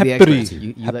 You guys are the experts.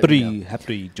 You let me know.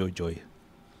 Happy, joy.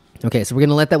 Okay, so we're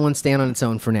gonna let that one stand on its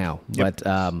own for now. Yep.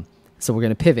 But so we're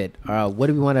gonna pivot. What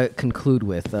do we want to conclude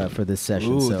with for this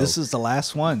session? Ooh, so, this is the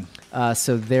last one.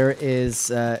 So there is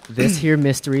this here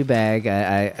mystery bag.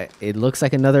 It looks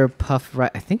like another puff. I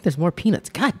think there's more peanuts.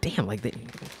 God damn! Like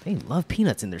they love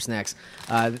peanuts in their snacks.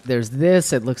 There's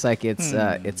this. It looks like it's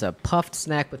a puffed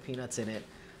snack with peanuts in it.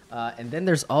 And then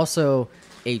there's also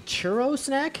a churro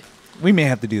snack. We may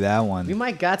have to do that one. We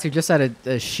might got to just out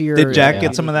of sheer. Did Jack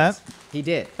get some of that? He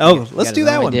did. Oh, let's do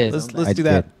that one. Let's do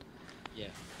that. Yeah.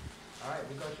 All right,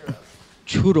 we go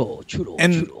churros. Churro.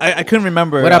 And I couldn't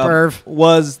remember. What up, Irv?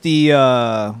 Was the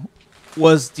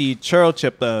churro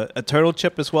chip a turtle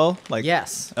chip as well? Like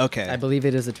Yes. Okay. I believe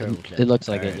it is a turtle chip. It looks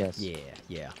like it. Yes.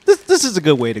 Yeah. This is a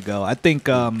good way to go. I think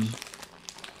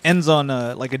ends on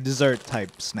like a dessert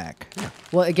type snack.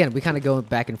 Well, again, we kind of go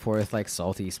back and forth like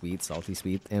salty, sweet,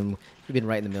 and we've been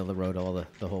right in the middle of the road all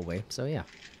the whole way. So yeah.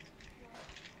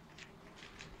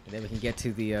 And then we can get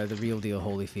to the real deal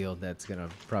Holyfield that's gonna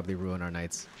probably ruin our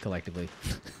nights collectively.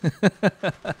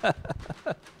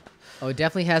 Oh, it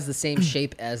definitely has the same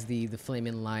shape as the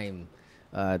Flamin' Lime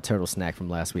turtle snack from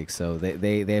last week. So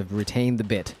they've retained the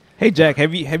bit. Hey Jack,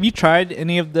 have you tried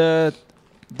any of the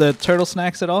turtle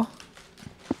snacks at all?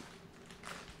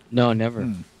 No, never.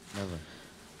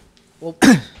 Well,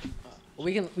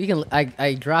 we can.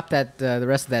 I dropped that the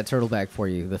rest of that turtle bag for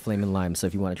you, the Flamin' Lime. So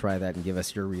if you want to try that and give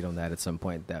us your read on that at some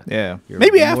point, Yeah, you're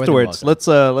maybe more than afterwards.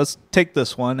 welcome. Let's take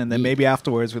this one, and then Yeah. maybe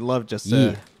afterwards we'd love just to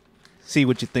Yeah. see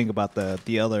what you think about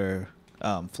the other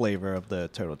flavor of the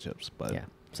turtle chips. But Yeah.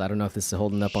 So I don't know if this is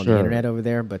holding up on the Sure. internet over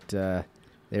there, but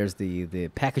there's the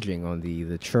packaging on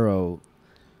the churro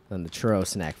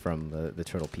snack from the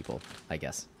turtle people. I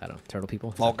guess I don't know, turtle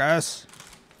people. Focus.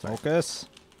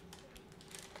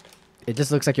 It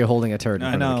just looks like you're holding a turd in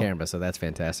I front of know. the camera, so that's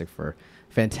fantastic for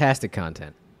fantastic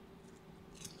content.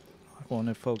 I want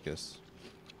to focus.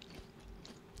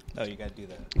 Oh, you gotta do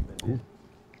that.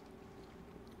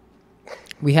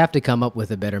 We have to come up with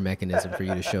a better mechanism for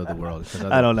you to show the world. 'Cause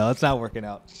I don't know. It's not working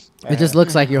out. It just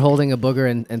looks like you're holding a booger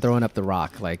and throwing up the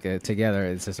rock. Like together,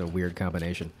 it's just a weird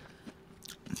combination.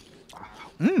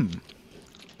 Well,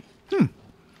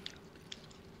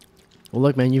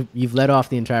 look, man, you've led off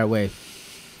the entire way.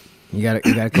 You got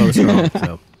to close strong.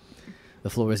 So the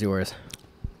floor is yours.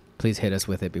 Please hit us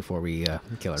with it before we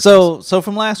kill ourselves. So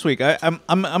from last week,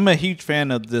 I'm a huge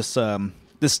fan of this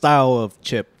this style of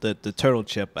chip, the turtle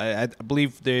chip. I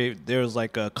believe there was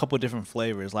like a couple different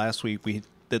flavors. Last week we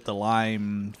did the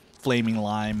lime, flaming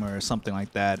lime, or something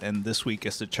like that, and this week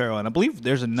it's the churro. And I believe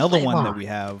there's another one that we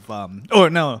have. Or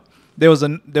no, there was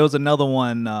another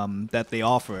one that they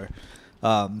offer.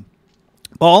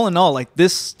 But all in all, like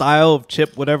this style of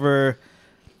chip,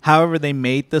 however they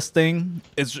made this thing,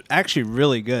 is actually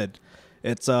really good.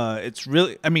 It's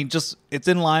really, I mean, just it's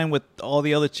in line with all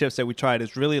the other chips that we tried.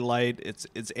 It's really light.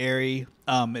 It's airy.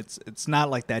 It's not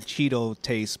like that Cheeto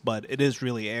taste, but it is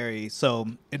really airy. So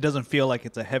it doesn't feel like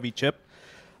it's a heavy chip.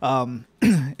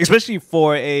 Especially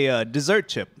for a dessert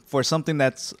chip, for something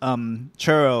that's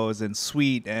churros and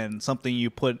sweet and something you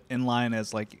put in line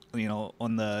as like, you know,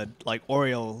 on the like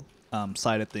Oreo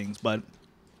side of things. But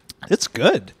it's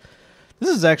good. This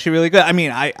is actually really good. I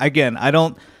mean,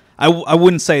 I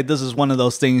wouldn't say this is one of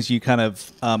those things you kind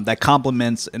of that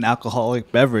complements an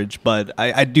alcoholic beverage, but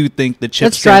I do think the chips.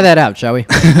 Let's try that out, shall we?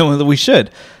 We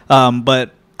should.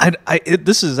 But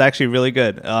this is actually really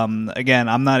good. Again,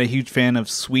 I'm not a huge fan of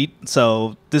sweet,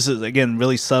 so this is again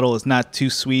really subtle. It's not too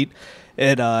sweet.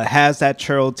 It has that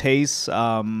churro taste.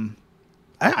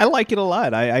 I like it a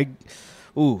lot.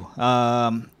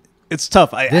 It's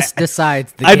tough. This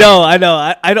decides the I game. know.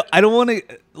 I don't want to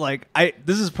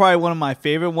this is probably one of my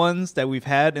favorite ones that we've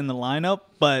had in the lineup,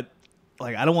 but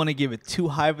like I don't want to give it too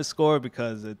high of a score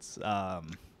because it's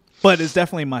but it's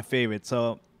definitely my favorite.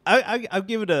 So I'll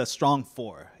give it a strong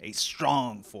 4. A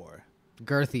strong 4.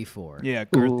 Girthy 4. Yeah,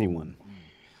 girthy one.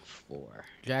 4.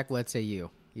 Jack, what say you?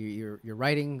 You're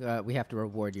writing. We have to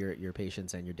reward your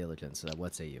patience and your diligence.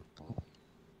 What say you?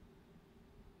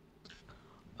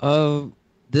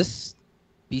 This,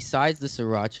 besides the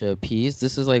sriracha peas,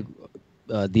 this is like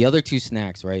the other two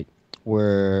snacks, right,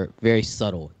 were very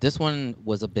subtle. This one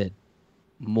was a bit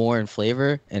more in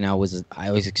flavor, and I was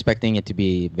expecting it to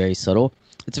be very subtle.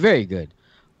 It's very good.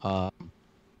 The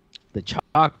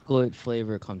chocolate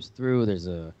flavor comes through.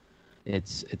 The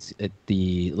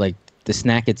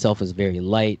snack itself is very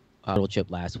light. Turtle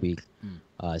chip last week,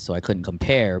 so I couldn't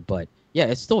compare, but yeah,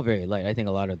 it's still very light. I think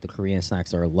a lot of the Korean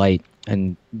snacks are light,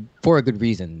 and for a good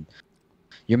reason.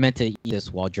 You're meant to eat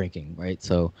this while drinking, right?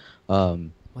 So,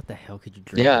 What the hell could you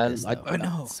drink? yeah, with this, I though?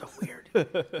 know. It's so weird.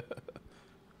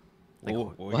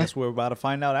 Well, I guess we're about to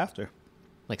find out after.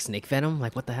 Like snake venom?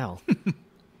 Like what the hell?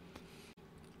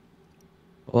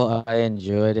 well, I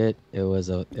enjoyed it. It was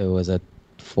a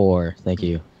 4. Thank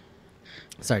you.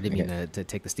 Sorry, didn't mean to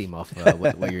take the steam off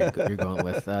what you're going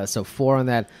with. So 4 on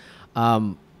that.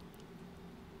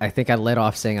 I think I led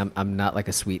off saying I'm not like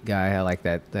a sweet guy. I like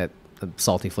that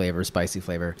salty flavor, spicy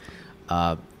flavor.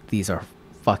 These are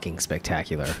fucking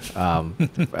spectacular. I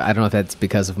don't know if that's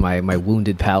because of my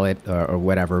wounded palate or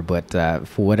whatever, but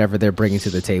for whatever they're bringing to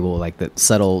the table, like the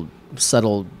subtle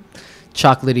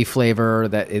chocolatey flavor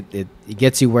that it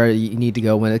gets you where you need to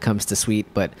go when it comes to sweet,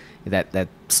 but that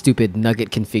stupid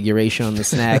nugget configuration on the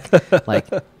snack,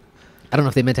 like I don't know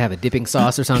if they meant to have a dipping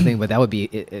sauce or something, but that would be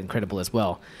incredible as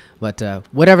well. But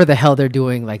whatever the hell they're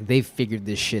doing, like they've figured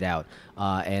this shit out.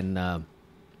 And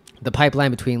the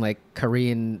pipeline between like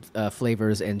Korean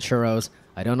flavors and churros,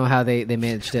 I don't know how they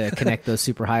managed to connect those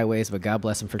super highways, but God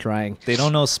bless them for trying. They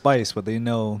don't know spice, but they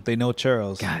know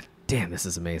churros. God damn, this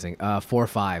is amazing.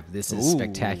 4-5. This is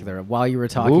spectacular. While you were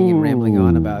talking and rambling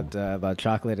on about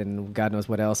chocolate and God knows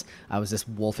what else, I was just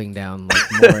wolfing down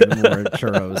like more and more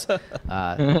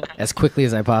churros as quickly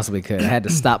as I possibly could. I had to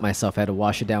stop myself. I had to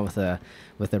wash it down with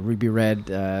a ruby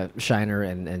red shiner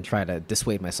and try to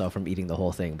dissuade myself from eating the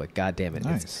whole thing. But God damn it,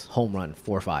 Nice. It's home run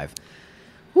 4-5.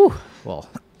 Whew. Well,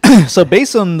 So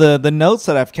based on the notes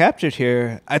that I've captured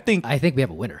here, I think we have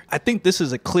a winner. I think this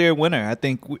is a clear winner. I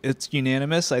think it's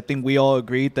unanimous. I think we all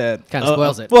agreed that Kinda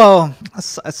spoils it. Well,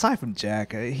 aside from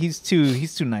Jack, he's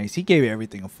too nice. He gave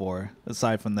everything a 4.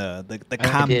 Aside from the did.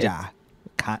 kamja,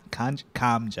 Kamja.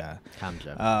 Kamja.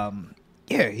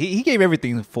 Yeah, he gave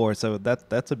everything a 4, so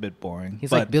that's a bit boring.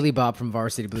 He's like Billy Bob from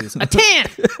Varsity Blues. A 10!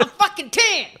 A fucking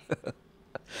 10!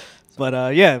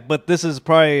 But yeah, but this is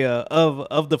probably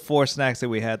of the 4 snacks that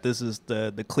we had, this is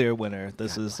the clear winner.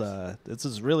 This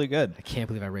is really good. I can't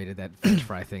believe I rated that French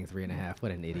fry thing 3.5.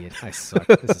 What an idiot! I suck.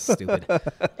 This is stupid.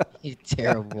 He's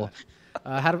terrible.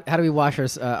 How do we wash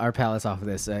our palates off of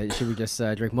this? Should we just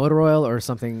drink motor oil or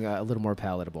something a little more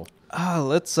palatable?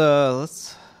 Let's.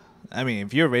 I mean,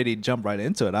 if you're ready to jump right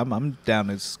into it, I'm down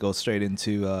to just go straight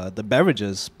into the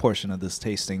beverages portion of this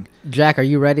tasting. Jack, are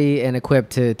you ready and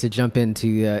equipped to jump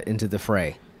into the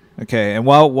fray? Okay, and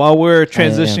while we're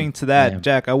transitioning to that,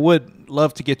 Jack, I would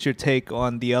love to get your take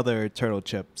on the other turtle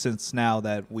chip. Since now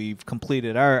that we've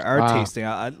completed our tasting,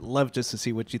 I'd love just to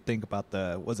see what you think about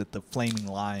the flaming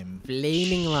lime?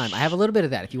 Flaming lime. I have a little bit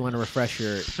of that. If you want to refresh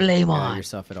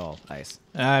yourself at all, Ice.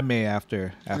 I may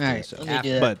after right, the show, let me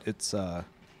do that. but it's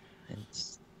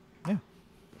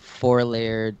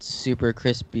 4-layered, super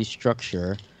crispy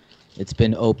structure. It's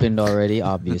been opened already,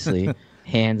 obviously.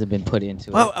 Hands have been put into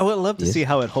it. Well, I would love to see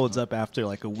how it holds up after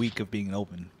like a week of being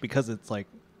open, because it's like,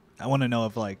 I want to know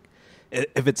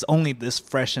if it's only this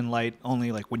fresh and light,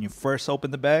 only like when you first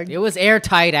open the bag. It was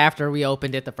airtight after we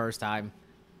opened it the first time.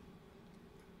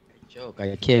 Joke,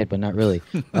 I kid, but not really.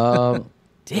 Dick,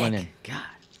 God,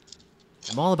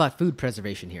 I'm all about food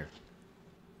preservation here.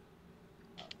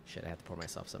 Shit, I have to pour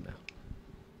myself some now.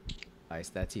 Ice,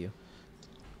 that's you.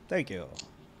 Thank you.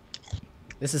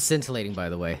 This is scintillating, by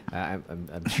the way.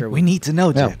 I'm sure we need to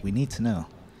know, Jack. We need to know.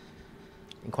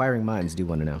 Inquiring minds do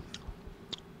want to know.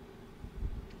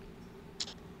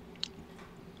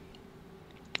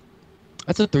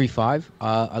 That's a 3.5.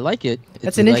 I like it.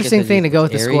 That's an interesting thing to go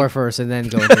with the score first and then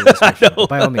go into the description.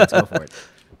 By all means, go for it.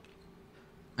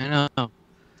 I know.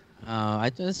 I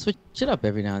just switch it up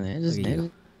every now and then. Just you.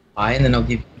 And then I'll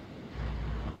give.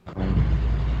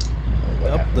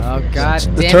 Oh God!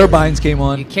 The turbines came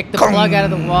on. You kicked the plug out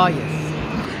of the wall.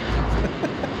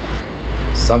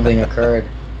 Something occurred.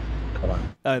 Hold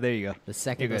on. Oh, there you go. The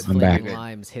second those I'm back. flaming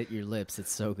limes hit your lips,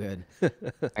 it's so good.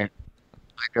 My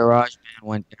garage band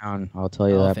went down. I'll tell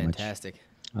you that fantastic.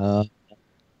 much.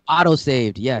 Auto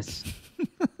saved. Yes.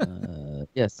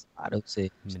 Yes. Auto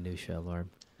saved. Minutia alarm.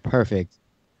 Perfect.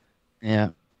 Yeah.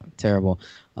 Terrible.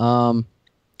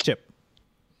 Chip.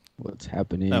 What's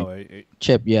happening? No,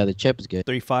 Chip. Yeah, the chip is good.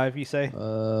 3.5. You say?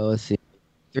 Let's see.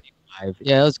 3.5.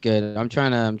 Yeah, that's good. I'm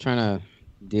trying to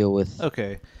deal with.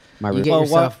 Okay. My you get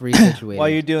yourself resituated. While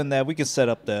you're doing that, we can set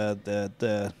up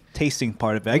the tasting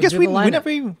part of it. I guess we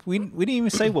didn't even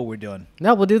say what we're doing.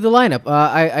 No, we'll do the lineup.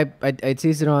 I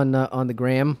teased it on the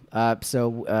gram.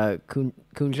 So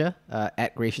Kunja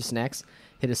at Gracious Snacks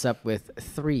hit us up with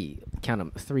three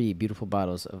beautiful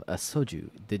bottles of soju,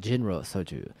 the Jinro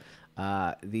soju.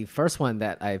 The first one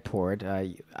that I poured,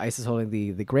 Ice is holding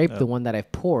the grape. The one that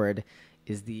I've poured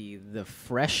is the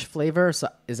fresh flavor. So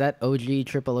is that OG,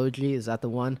 triple OG? Is that the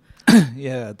one?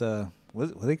 Yeah,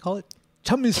 what do they call it?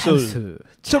 Chamisu.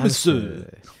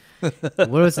 What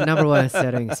was the number one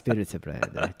selling spirits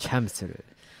brand? Chamsuru.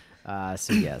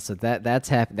 So that's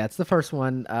happy. That's the first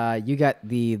one. You got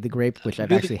the grape, which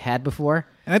I've actually had before.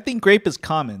 And I think grape is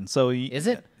common. So is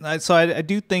it? So I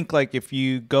do think like if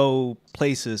you go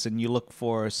places and you look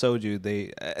for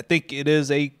soju, I think it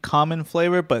is a common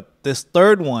flavor, but this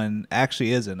third one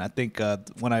actually isn't. I think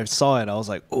when I saw it, I was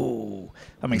like, "Oh,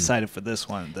 I'm excited for this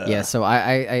one." Yeah. So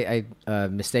I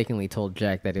mistakenly told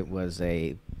Jack that it was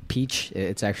a peach.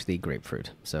 It's actually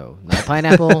grapefruit. So not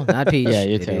pineapple, not peach. Yeah,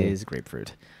 it is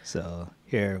grapefruit. So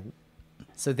here.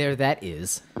 So there that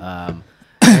is.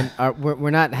 And we're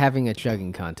not having a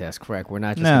chugging contest, correct? We're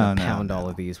not just going to pound all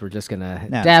of these. We're just going to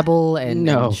dabble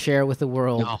and share with the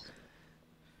world. No.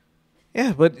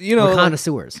 Yeah, but we're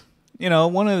connoisseurs.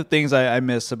 One of the things I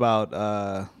miss about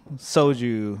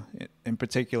soju in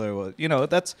particular was,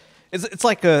 it's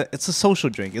like it's a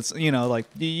social drink. It's like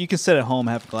you can sit at home,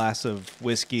 have a glass of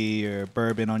whiskey or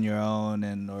bourbon on your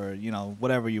own, or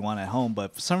whatever you want at home.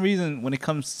 But for some reason, when it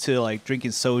comes to like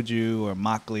drinking soju or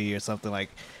makgeolli or something, like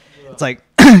it's like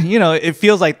it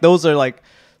feels like those are like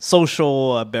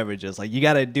social beverages. Like you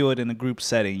got to do it in a group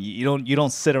setting. You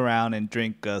don't sit around and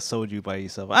drink soju by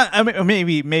yourself. I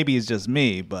mean, maybe it's just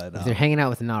me, but if they're hanging out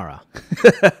with Nara,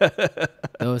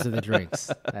 those are the drinks.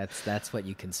 That's what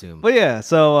you consume. But yeah,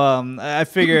 so I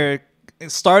figure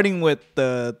starting with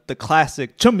the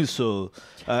classic chamisu,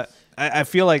 I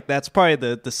feel like that's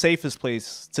probably the safest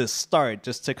place to start,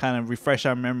 just to kind of refresh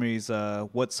our memories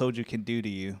what soju can do to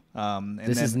you.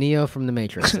 This is Neo from the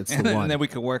Matrix. It's the one. And then we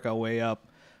can work our way up.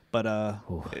 But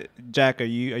Jack, are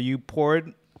you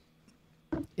poured?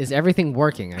 Is everything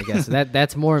working? I guess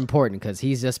that's more important because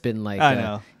he's just been like I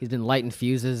know. he's been lighting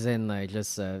fuses and like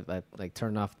just like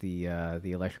turning off the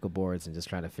electrical boards and just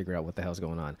trying to figure out what the hell's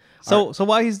going on. So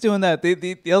while he's doing that,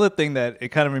 the other thing that it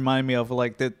kind of reminded me of,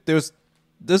 like that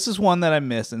this is one that I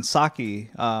missed, and sake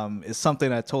is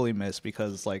something I totally missed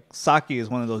because like sake is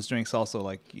one of those drinks also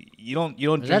like you don't Is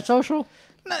drink. that social?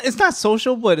 No, it's not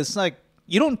social, but it's like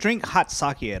you don't drink hot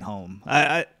sake at home.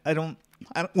 I don't.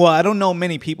 I don't know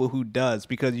many people who does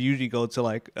because you usually go to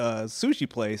like a sushi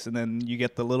place and then you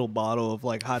get the little bottle of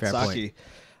like hot Fair sake.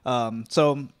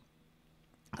 So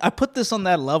I put this on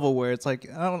that level where it's like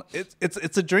I don't.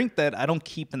 It's a drink that I don't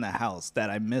keep in the house that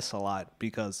I miss a lot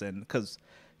because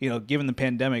given the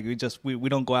pandemic we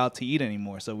don't go out to eat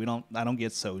anymore, so I don't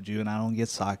get soju and I don't get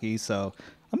sake, so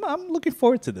I'm looking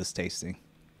forward to this tasting.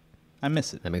 I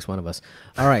miss it. That makes one of us.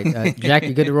 All right, Jack,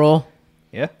 you good to roll?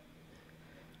 Yeah.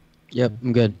 Yep,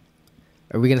 I'm good.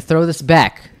 Are we gonna throw this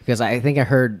back? Because I think I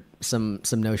heard some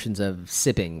notions of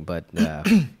sipping, but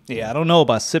Yeah, I don't know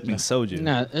about sipping soju.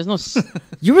 No, there's no.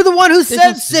 you were the one who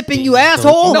said sipping, you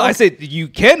asshole. No, I said you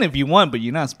can if you want, but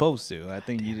you're not supposed to. I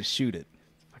think you just shoot it.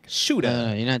 Shoot it.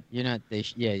 No, you're not.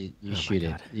 You shoot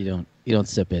it. You don't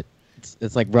sip it.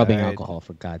 It's like rubbing All right. alcohol,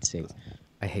 for God's sake.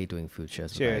 I hate doing food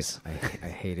shows. Cheers. Guys. I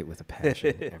hate it with a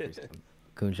passion. Every time.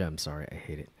 Kunja, I'm sorry. I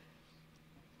hate it.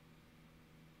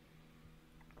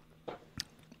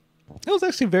 It was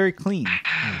actually very clean.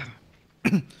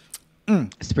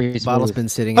 It's pretty The bottle's smooth. been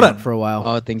sitting Hold out on. for a while.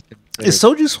 Oh, things. Is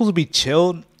soju supposed to be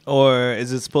chilled, or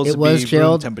is it supposed It to was be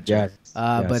chilled. room temperature? Yes.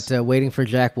 Yes. But waiting for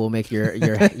Jack will make your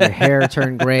hair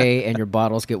turn gray and your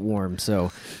bottles get warm.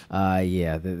 So,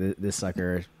 yeah, this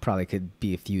sucker probably could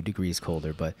be a few degrees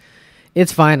colder, but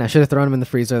it's fine. I should have thrown him in the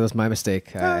freezer. That was my mistake.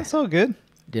 It's all good.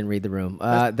 Didn't read the room.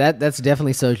 That's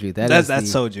definitely soju. That's the,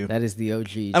 soju. That is the OG.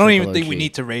 I don't even triple think we OG.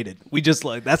 need to rate it. We just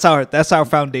like that's our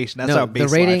foundation. That's our baseline. the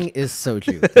rating is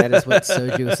soju. That is what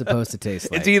soju is supposed to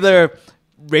taste like. It's either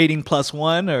rating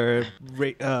 +1 or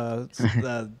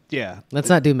yeah. Let's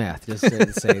not do math. Just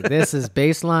say this is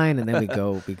baseline, and then we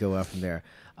go up from there.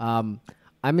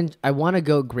 I want to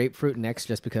go grapefruit next,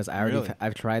 just because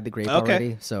I've tried the grape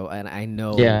already. So I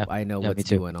know me what's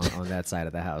too. doing on that side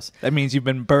of the house. That means you've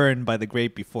been burned by the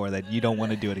grape before. That you don't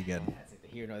want to do it again.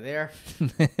 Here nor there.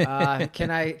 Can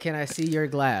I see your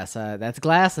glass? That's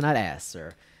glass and not ass,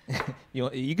 sir.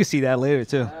 You can see that later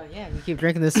too. Yeah, you keep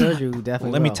drinking this soju, we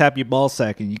definitely. Let me will. tap your ball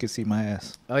sack and you can see my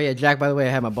ass. Oh yeah, Jack. By the way,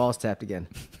 I had my balls tapped again.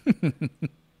 I think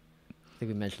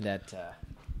we mentioned that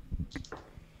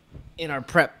in our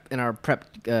prep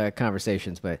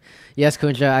conversations. But yes,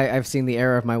 Kunja, I've seen the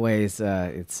error of my ways.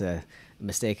 It's a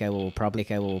mistake I will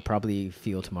probably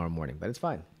feel tomorrow morning, but it's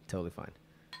fine, totally fine.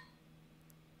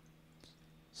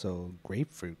 So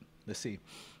grapefruit. Let's see.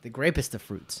 The grapest of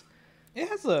fruits, It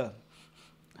has a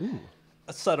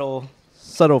subtle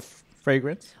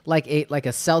fragrance. like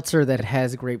a seltzer that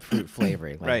has grapefruit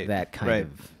flavoring, like Right, that right.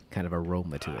 kind of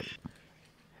aroma to it.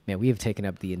 Man, we have taken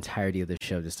up the entirety of the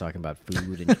show just talking about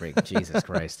food and drink. Jesus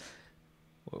Christ.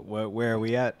 Where are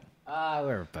we at?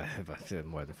 We're about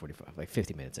more than 45, like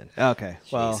 50 minutes in. Okay.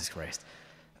 Well, Jesus Christ.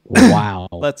 Wow.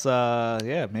 let's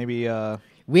maybe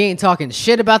We ain't talking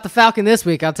shit about the Falcon this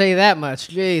week, I'll tell you that much.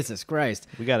 Jesus Christ.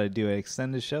 we got to do an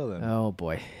extended show then. Oh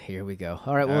boy, here we go.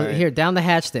 All right, well, All right. here down the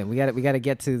hatch then. We got to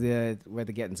get to where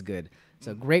the getting's good.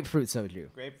 So grapefruit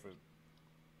soju. Grapefruit.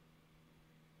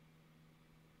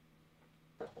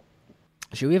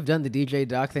 Should we have done the DJ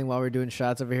Doc thing while we're doing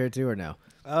shots over here too, or no?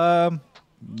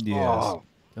 Yes.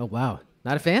 Oh wow,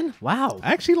 not a fan? Wow.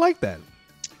 I actually like that.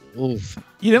 Oof.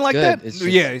 You didn't like good. that? It's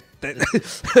just- Yeah.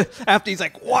 After he's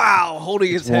like, wow, holding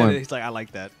his head, warm. he's like, I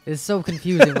like that. It's so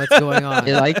confusing what's going on.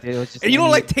 I liked it. It was just And you don't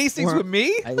I like mean, tastings warm. with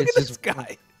me? I- Look it's at this just-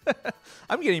 guy.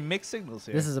 I'm getting mixed signals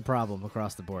here. This is a problem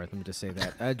across the board. Let me just say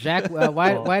that. Jack,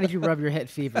 why did you rub your head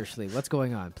feverishly? What's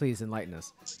going on? Please enlighten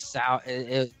us. Sour.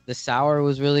 The sour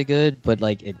was really good, but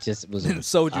like it just was.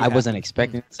 Soju I wasn't happened.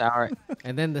 expecting sour.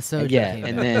 And then the soju Yeah, came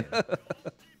and out.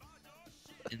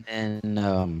 then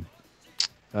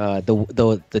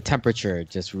the temperature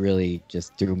just really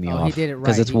just threw me off. He did it right.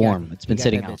 because it's He got- warm. It's he been got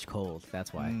sitting that out. bitch cold.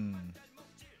 That's why.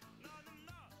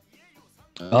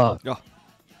 Oh, Oh,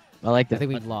 I like I that.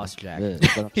 think we've lost Jack.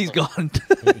 he's gone.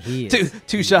 He is.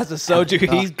 two shots of soju,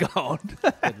 he's gone.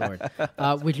 Good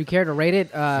lord. Would you care to rate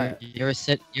it? You ever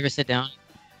sit down?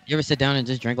 You ever sit down and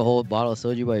just drink a whole bottle of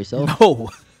soju by yourself? No.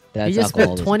 That's He just spent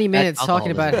alcoholism. 20 That's minutes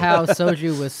talking about alcoholism. how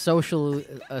soju was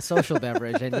a social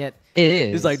beverage, and yet It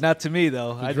is. He's like, not to me,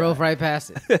 though. he drove right past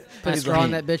it. Put a He's straw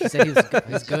on like- that bitch and said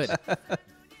he was good.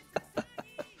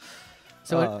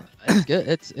 So It's good.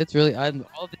 It's really.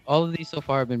 All of these so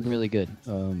far have been really good.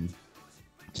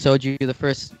 soju. The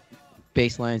first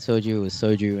baseline soju was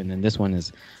soju, and then this one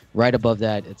is right above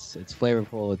that. It's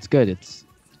flavorful. It's good.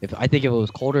 I think if it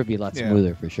was colder, it'd be a lot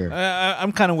smoother for sure.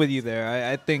 I'm kind of with you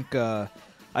there. I think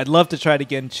I'd love to try to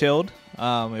get chilled.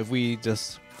 If we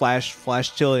just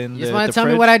flash chill in. You just want to tell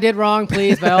me what I did wrong,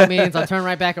 please? By all means, I'll turn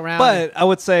right back around. But I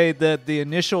would say that the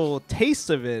initial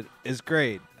taste of it is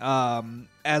great.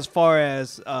 As far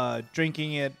as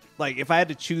drinking it, like if I had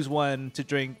to choose one to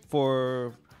drink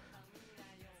for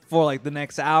like the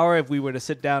next hour, if we were to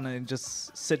sit down and drink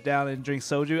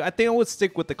soju, I think I would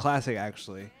stick with the classic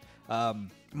actually.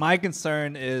 My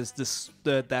concern is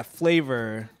that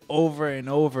flavor over and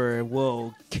over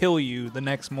will kill you the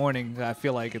next morning. I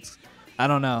feel like I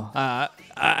don't know.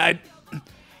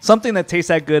 Something that tastes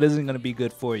that good isn't going to be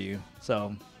good for you.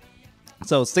 So I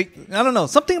don't know.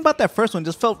 Something about that first one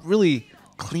just felt really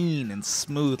clean and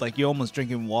smooth, like you're almost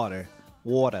drinking water.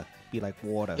 Be like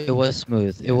water. It was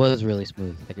smooth. It was really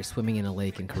smooth. Like you're swimming in a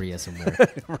lake in Korea somewhere.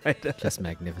 Right. Just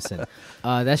magnificent.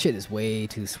 That shit is way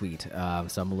too sweet.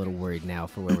 So I'm a little worried now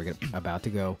for where we're about to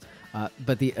go.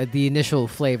 But the initial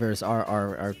flavors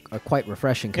are quite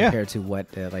refreshing compared to what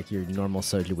like your normal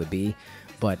soju would be.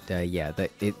 But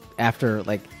after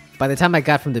like by the time I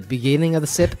got from the beginning of the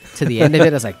sip to the end of it, I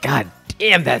was like, God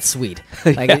damn, that's sweet.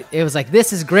 Like it was like,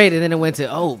 this is great, and then it went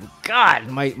to, oh God,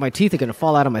 my teeth are gonna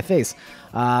fall out of my face.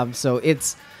 So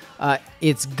it's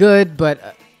good,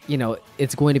 but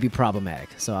it's going to be problematic.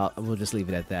 So we'll just leave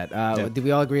it at that. Do we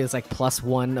all agree it's like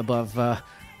 +1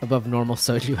 above normal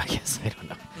soju? I guess I don't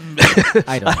know.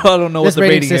 I don't know. This what the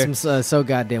rating system's so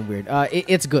goddamn weird.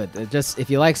 It's good. Just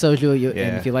if you like soju,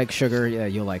 and if you like sugar,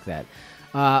 you'll like that.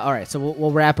 All right, so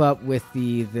we'll wrap up with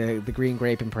the green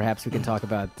grape, and perhaps we can talk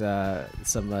about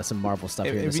some Marvel stuff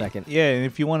here in a second. And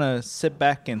if you want to sit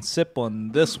back and sip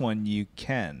on this one, you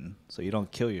can, so you don't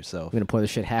kill yourself. We're gonna pour this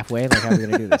shit halfway. Like, how are we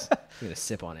gonna do this? We're gonna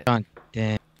sip on it. God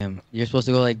damn! You're supposed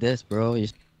to go like this, bro. You're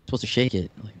supposed to shake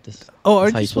it like this. Oh, are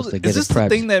you supposed to get it prepped? Is this the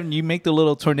thing that you make the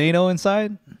little tornado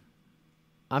inside?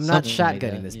 I'm not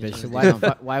shotgunning this bitch. So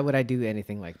why would I do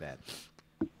anything like that?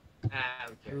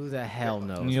 Who the hell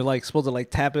knows? And you're like supposed to like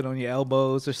tap it on your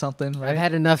elbows or something, right? I've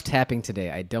had enough tapping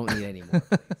today. I don't need any more.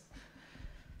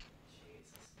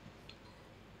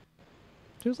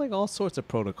 There's like all sorts of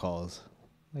protocols.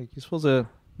 Like you're supposed to.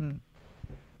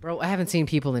 Bro, I haven't seen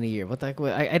people in a year. What the heck?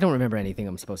 I don't remember anything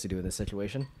I'm supposed to do in this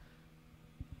situation.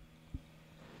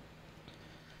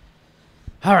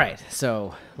 All right,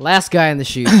 so last guy in the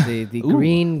chute, the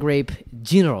green grape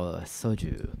Jinro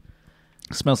soju.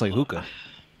 Smells like hookah.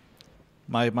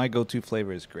 My go-to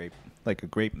flavor is grape, like a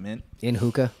grape mint. In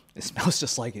hookah? It smells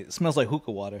just like it. It smells like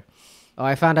hookah water. Oh,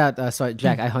 I found out. So,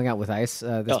 Jack, I hung out with Ice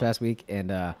this past week,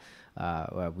 and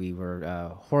we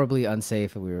were horribly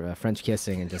unsafe. We were French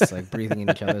kissing and just like breathing in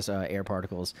each other's air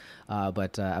particles.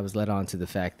 But I was led on to the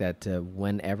fact that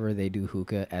whenever they do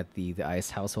hookah at the Ice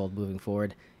household moving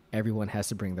forward, everyone has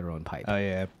to bring their own pipe. Oh,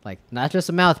 yeah. Like, not just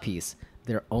a mouthpiece.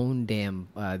 Their own damn,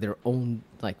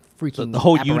 like freaking so the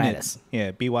whole apparatus.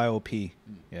 Unit. Yeah, BYOP.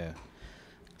 Yeah,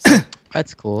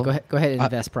 that's cool. Go ahead and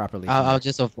invest properly. I'll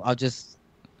just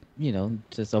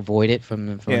just avoid it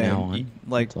from now on.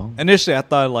 Like initially, I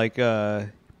thought like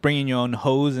bringing your own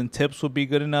hose and tips would be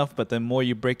good enough, but the more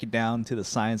you break it down to the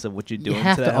science of what you're doing, you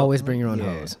have to always bring your own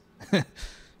hose.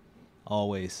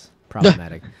 Always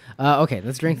problematic. Okay,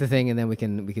 let's drink the thing and then we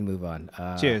can move on.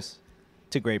 Cheers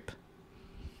to grape.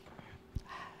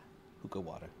 Hookah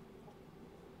water.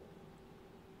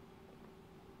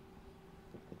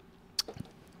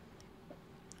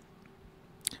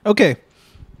 Okay.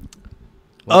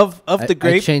 Well, of the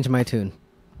grape. I changed my tune.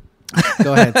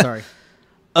 Go ahead. Sorry.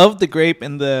 Of the grape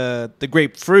and the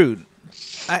grapefruit,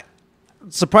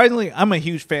 surprisingly, I'm a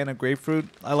huge fan of grapefruit.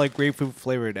 I like grapefruit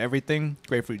flavored everything,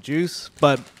 grapefruit juice,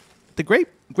 but the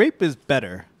grape is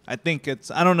better. I think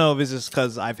I don't know if it's just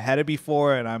because I've had it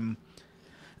before and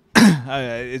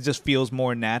it just feels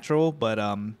more natural, but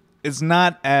it's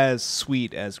not as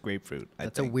sweet as grapefruit.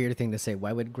 That's a weird thing to say.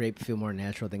 Why would grape feel more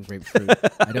natural than grapefruit?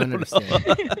 I don't understand.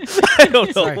 I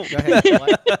don't know. Sorry, go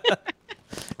ahead.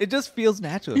 It just feels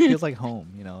natural. It feels like home.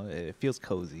 It feels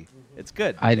cozy. It's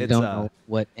good. I don't know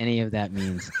what any of that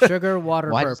means. Sugar, water,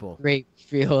 Why purple. Does grape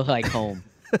feel like home?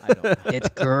 I don't know. It's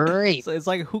great. It's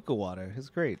like hookah water. It's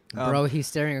great. Bro, he's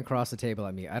staring across the table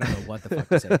at me. I don't know what the fuck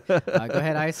to say. Go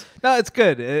ahead, Ice. No, it's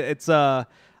good.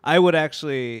 I would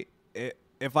actually,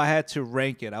 if I had to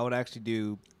rank it, I would actually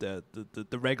do the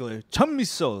regular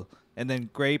chamiso and then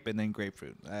grape and then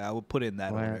grapefruit. I would put it in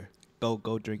that order.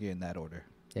 Go drink it in that order.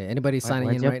 Yeah, anybody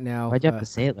signing in right now? Why'd you have to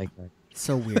say it like that?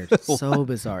 So weird. So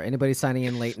bizarre. Anybody signing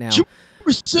in late now?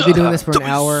 We'll be doing this for an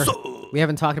hour. We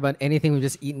haven't talked about anything. We've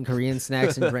just eaten Korean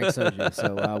snacks and drank soju.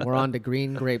 So we're on to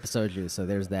green grape soju. So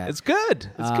there's that. It's good.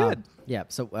 It's good. Yeah.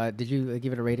 So did you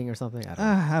give it a rating or something?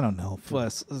 I don't know.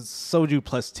 Soju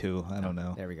 +2. I don't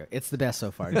know. There we go. It's the best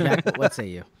so far. Jack, what say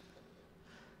you?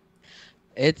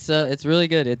 It's really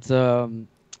good. It's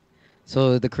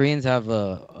so the Koreans have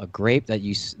a grape that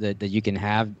you can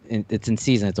have. It's in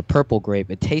season. It's a purple grape.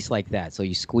 It tastes like that. So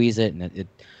you squeeze it and it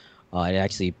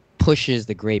actually pushes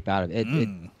the grape out of it.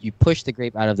 You push the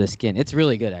grape out of the skin. It's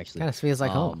really good, actually. Kind of feels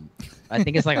like home. I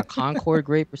think it's like a Concord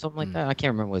grape or something like that. I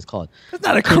can't remember what it's called. It's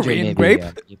not a Korean grape.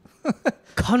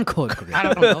 Concord grape. I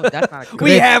don't know. That's not a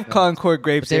We have Concord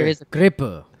grapes there here. is a Grape.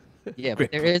 Yeah,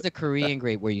 but there is a Korean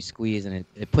grape where you squeeze and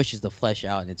it pushes the flesh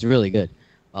out, and it's really good.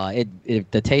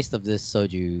 The taste of this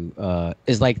soju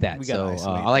is like that. So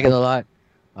I like it a lot.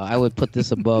 I would put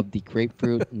this above the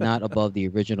grapefruit, not above the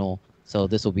original. So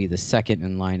this will be the second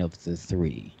in line of the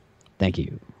 3. Thank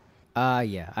you.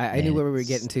 Yeah, I knew where we were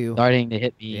getting to. Starting to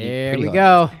hit me. There we hard.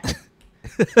 go.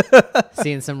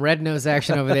 Seeing some red nose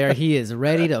action over there. He is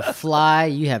ready to fly.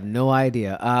 You have no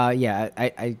idea. Yeah,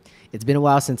 I it's been a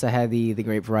while since I had the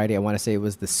grape variety. I want to say it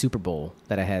was the Super Bowl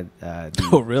that I had.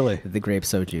 Oh, really? The grape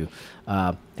soju.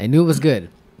 I knew it was good,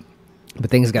 but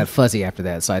things got fuzzy after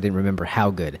that, so I didn't remember how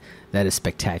good. That is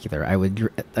spectacular.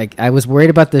 I was worried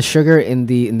about the sugar in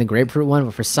the grapefruit one,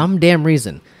 but for some damn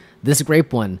reason, this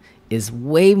grape one is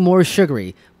way more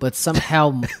sugary, but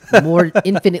somehow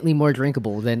infinitely more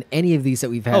drinkable than any of these that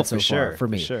we've had so far. For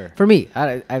me, for me,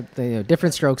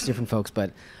 different strokes, different folks,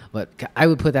 but I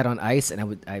would put that on ice, and I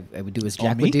would do as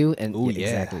Jack would do, and Ooh,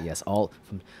 exactly, yes, all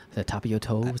from the top of your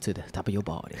toes to the top of your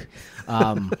body.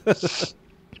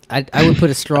 I would put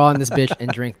a straw in this bitch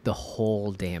and drink the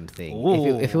whole damn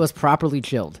thing. If it was properly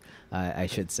chilled, I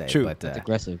should say. True. But, That's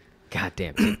aggressive. God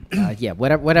damn it. Yeah,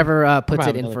 whatever puts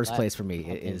it in first place for me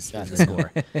is the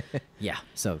score. Yeah,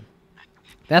 so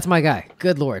that's my guy.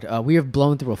 Good Lord. We have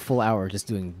blown through a full hour just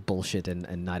doing bullshit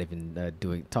and not even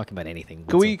talking about anything.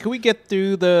 Can we get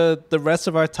through the rest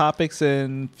of our topics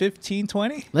in 15,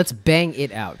 20? Let's bang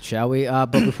it out, shall we?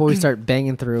 But before we start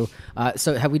banging through,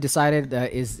 so have we decided,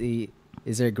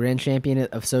 is there a grand champion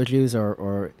of sojus,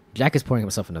 or Jack is pouring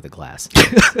himself another glass?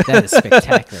 That is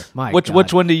spectacular. My God.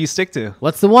 Which one do you stick to?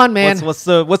 What's the one, man? What's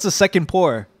the second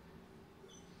pour?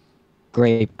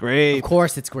 Grape. Of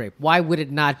course it's grape. Why would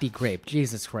it not be grape?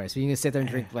 Jesus Christ. Are you going to sit there and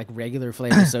drink like regular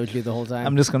flavored soju the whole time?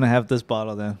 I'm just going to have this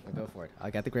bottle then. I'll go for it. I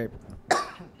got the grape.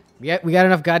 We got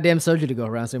enough goddamn soju to go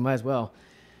around, so we might as well.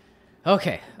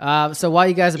 Okay, so while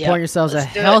you guys are pouring yourselves a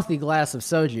healthy glass of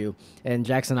soju, and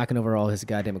Jackson knocking over all his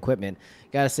goddamn equipment,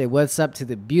 gotta say what's up to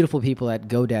the beautiful people at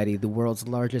GoDaddy, the world's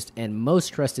largest and most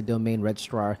trusted domain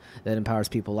registrar that empowers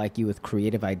people like you with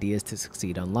creative ideas to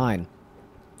succeed online.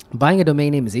 Buying a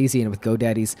domain name is easy, and with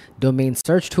GoDaddy's domain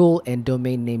search tool and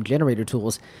domain name generator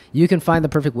tools, you can find the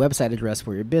perfect website address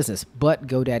for your business. But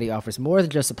GoDaddy offers more than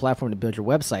just a platform to build your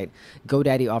website.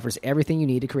 GoDaddy offers everything you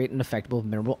need to create an effective,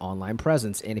 memorable online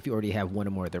presence. And if you already have one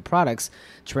or more of their products,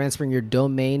 transferring your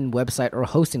domain, website, or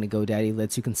hosting to GoDaddy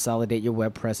lets you consolidate your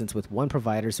web presence with one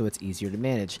provider, so it's easier to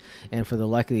manage. And for the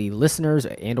lucky listeners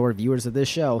and or viewers of this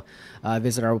show,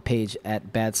 visit our page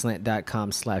at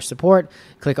badslant.com/support.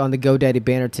 Click on the GoDaddy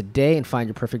banner today and find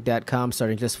your perfect.com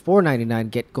starting just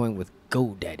 $4.99. Get going with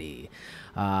GoDaddy.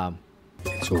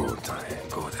 It's all time,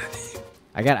 GoDaddy.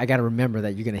 I got to remember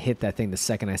that you're gonna hit that thing the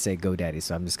second I say GoDaddy.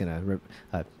 So I'm just gonna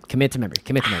commit to memory.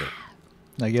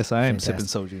 I guess I am Fantastic.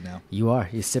 sipping soju now. You are.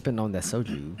 You're sipping on that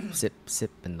soju.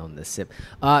 Sipping on the sip.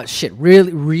 Shit,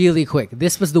 really quick.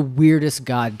 This was the weirdest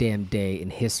goddamn day in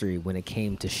history when it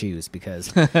came to shoes,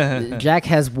 because Jack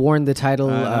has worn the title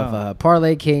of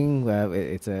Parlay King.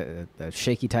 It's a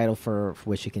shaky title for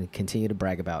which he can continue to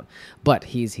brag about. But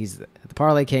he's the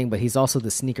Parlay King, but he's also the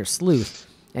sneaker sleuth.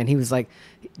 And he was like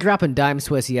dropping dimes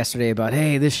to us yesterday about,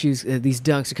 hey, these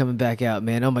dunks are coming back out,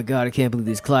 man. Oh my God, I can't believe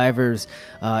these Clivers.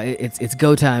 It's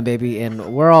go time, baby.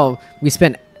 And we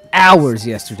spent hours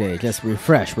yesterday just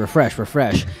refresh,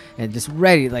 and just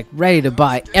ready to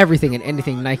buy everything and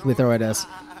anything Nike would throw at us.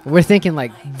 We're thinking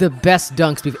like the best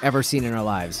dunks we've ever seen in our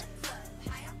lives.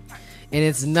 And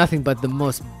it's nothing but the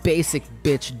most basic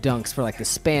bitch dunks for like the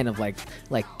span of like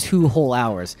 2 whole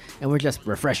hours, and we're just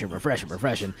refreshing,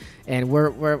 and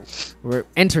we're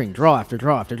entering draw after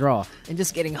draw, and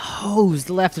just getting hosed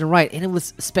left and right, and it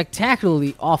was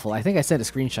spectacularly awful. I think I sent a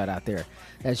screenshot out there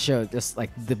that showed just like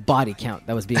the body count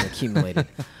that was being accumulated.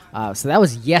 So that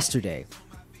was yesterday.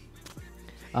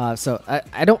 So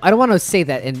I don't want to say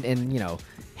that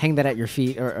and hang that at your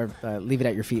feet or leave it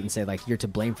at your feet and say like you're to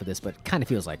blame for this, but it kind of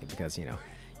feels like it, because you're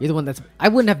the one I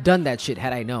wouldn't have done that shit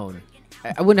had I known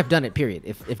I wouldn't have done it. Period.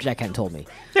 If Jack hadn't told me.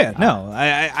 Yeah, no,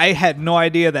 I had no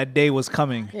idea that day was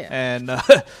coming, Yeah. and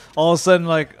all of a sudden,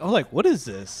 like, I'm like, what is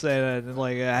this? And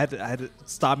like, I had to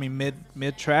stop me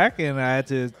mid track, and I had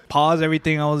to pause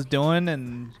everything I was doing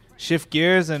and shift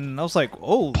gears, and I was like,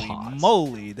 holy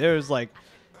moly, there's like,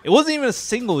 it wasn't even a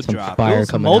single Some drop, fire it was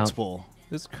coming out. multiple.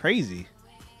 It's crazy.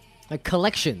 Like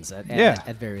collections Yeah.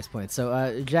 at various points.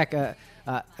 So Jack,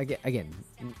 again,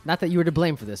 not that you were to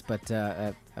blame for this, but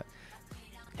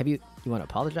have you want to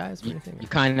apologize for anything? You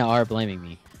kind of are blaming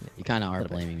me. You kind of are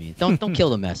blaming me. Don't kill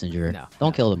the messenger. No,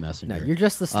 Don't kill the messenger. No, you're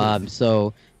just the sleuth.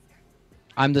 So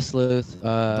I'm the sleuth.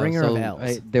 Bringer so of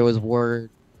L's. There was word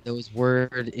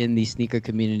in the sneaker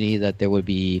community that there would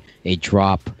be a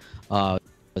drop.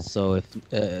 So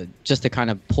if just to kind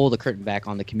of pull the curtain back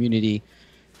on the community,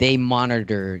 they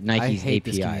monitor Nike's hate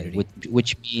this API, community.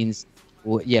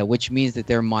 which means that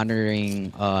they're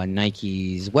monitoring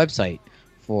Nike's website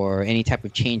for any type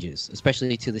of changes,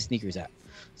 especially to the sneakers app.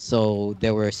 So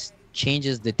there were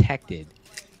changes detected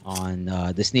on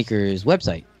the sneakers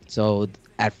website. So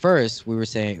at first we were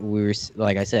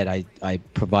like I said, I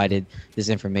provided this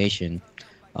information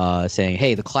saying,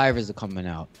 hey, the Clivers are coming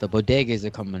out, the Bodegas are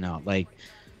coming out, like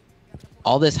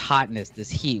all this hotness, this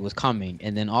heat was coming,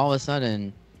 and then all of a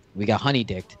sudden we got honey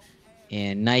dicked,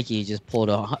 and Nike just pulled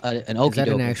an okey Is that doke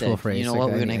an and actual said, phrase? you know Like, what,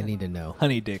 we're I gonna need to know.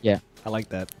 Honey dick. Yeah. I like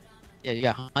that. Yeah, you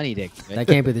got honey dick. Right? That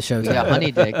can't be the show We got title.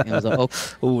 honey dick, and it was like,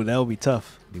 oh, Ooh, that would be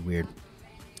tough. Be weird.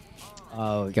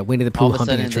 You got Winnie the all Pooh of a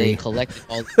humping a sudden they tree. collected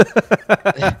all.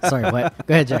 Sorry, what?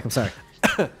 Go ahead, Jack. I'm sorry.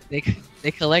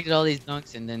 They collected all these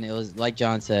dunks, and then it was like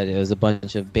John said, it was a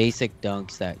bunch of basic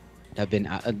dunks that have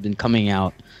been coming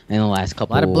out in the last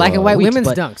couple. A lot of black and white weeks. women's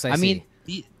But, dunks. I mean,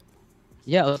 see.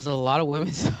 yeah, it was a lot of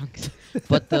women's dunks,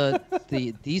 but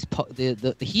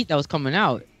the heat that was coming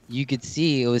out, you could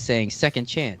see it was saying second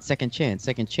chance, second chance,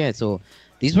 second chance. So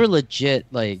these were legit,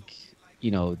 like,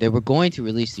 you know, they were going to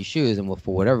release these shoes, and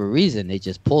for whatever reason, they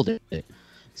just pulled it.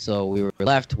 So we were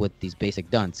left with these basic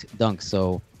dunks.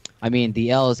 So, I mean, the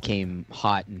L's came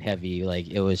hot and heavy. Like,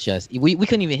 it was just, we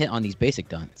couldn't even hit on these basic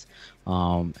dunks.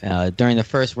 During the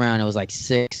first round, it was like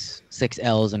six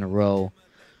L's in a row.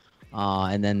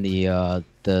 And then the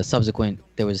subsequent,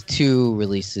 there was 2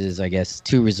 releases, I guess,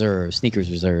 2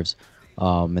 sneakers reserves.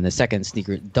 And the second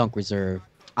sneaker dunk reserve,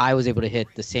 I was able to hit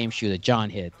the same shoe that John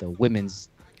hit, the women's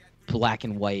black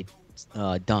and white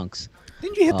dunks.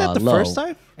 Didn't you hit that the low. first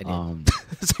time? I did.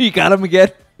 So you got him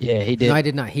again? Yeah, he did. No, I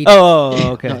did not. He did.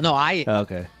 Oh, okay. No, I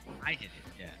Okay. hit it.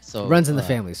 Yeah. So Runs in the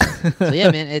family. So. So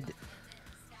yeah, man.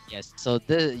 Yes. So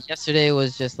yesterday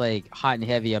was just like hot and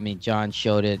heavy. I mean, John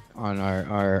showed it on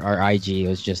our IG. It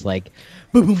was just like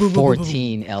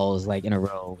 14 L's like in a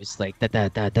row. It's like da da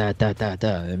da da da da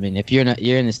da. I mean, if you're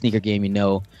in the sneaker game, you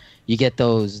know, you get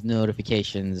those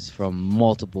notifications from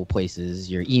multiple places: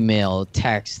 your email,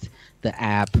 text, the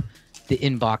app, the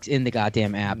inbox in the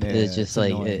goddamn app. Yeah, it's just it's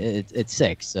like annoying. it's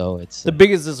sick. So it's The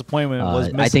biggest disappointment was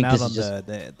I missing think out this on is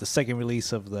just- the second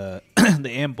release of the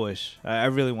the ambush. I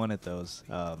really wanted those.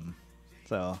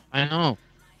 So I know.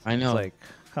 it's like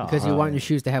Because you want your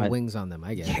shoes to have I- wings on them.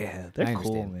 I get it. yeah, they're I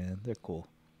cool, understand. man. They're cool.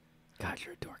 God,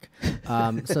 you're a dork.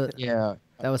 So Yeah.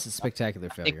 that was a spectacular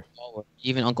I think failure.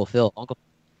 even Uncle Phil,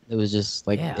 it was just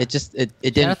like Yeah. it Shout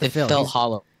didn't out to it Phil. felt He's-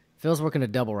 hollow. Phil's working a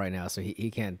double right now, so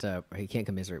he can't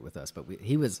commiserate with us. But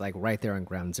he was like right there on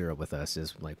ground zero with us,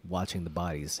 just like watching the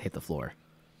bodies hit the floor.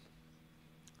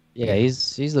 Yeah,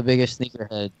 he's the biggest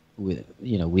sneakerhead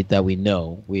that we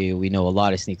know. We know a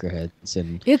lot of sneakerheads,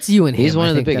 and It's you and him. He's one I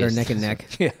of the think, that are biggest. neck and neck.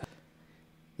 Yeah.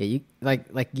 Yeah, you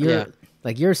like you're Yeah.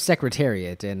 like your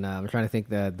secretariat, and I'm trying to think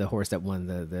the horse that won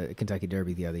the Kentucky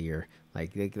Derby the other year.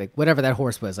 Like whatever that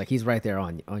horse was, like he's right there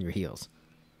on your heels.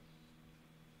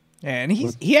 And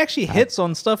he actually hits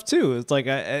on stuff too. It's like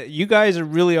you guys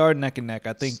really are neck and neck.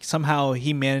 I think somehow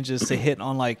he manages to hit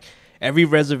on like every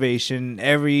reservation,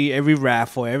 every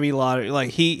raffle, every lottery. Like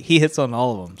he hits on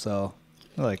all of them. So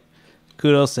like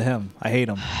kudos to him. I hate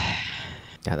him.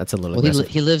 Yeah, that's a little well, aggressive.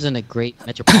 he lives in a great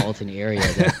metropolitan area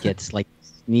that gets like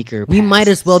sneaker. We might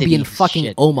as well be city in fucking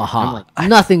shit. Omaha. I'm like,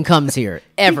 Nothing comes here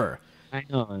ever. I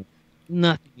know,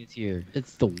 nothing is here.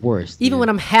 It's the worst. Even dude. when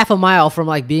I'm half a mile from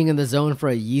like being in the zone for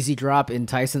a Yeezy drop in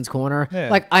Tyson's Corner, Yeah.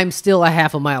 like I'm still a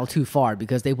half a mile too far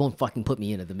because they won't fucking put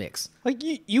me into the mix. Like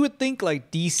you would think like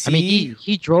DC. I mean,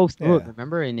 he drove through it, Yeah.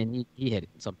 remember, and then he hit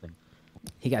something.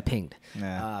 He got pinged.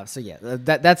 Yeah. So yeah,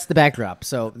 that's the backdrop.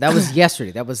 So that was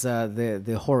yesterday. That was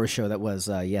the horror show that was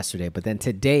yesterday. But then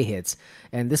today hits,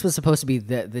 and this was supposed to be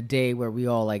the day where we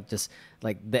all like just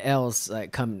like the L's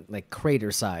come like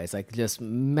crater size, like just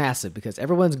massive because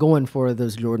everyone's going for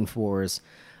those Jordan 4s.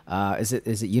 Is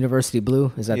it University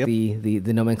Blue? Is that Yep.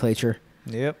 the nomenclature?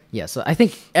 Yep. Yeah, so I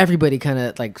think everybody kind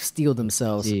of like steeled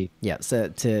themselves. Yeah. Yeah, so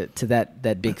to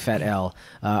that big fat L.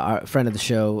 Our friend of the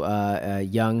show,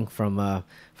 Young from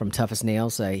Tough as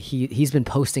Nails, he's been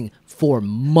posting for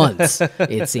months.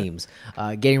 It seems,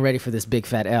 getting ready for this big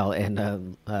fat L,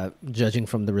 and judging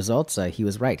from the results, he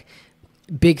was right.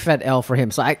 Big fat L for him.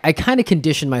 So I kind of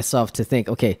conditioned myself to think,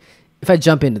 okay, if I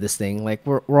jump into this thing, like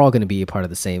we're all going to be a part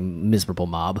of the same miserable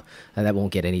mob that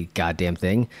won't get any goddamn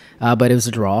thing. But it was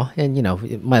a draw, and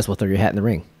you might as well throw your hat in the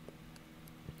ring.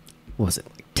 What was it?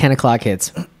 10 o'clock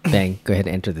hits, bang, go ahead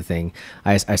and enter the thing.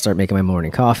 I start making my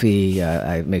morning coffee.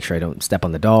 I make sure I don't step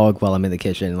on the dog while I'm in the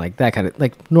kitchen, like that kind of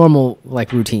like normal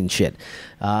like routine shit.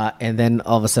 And then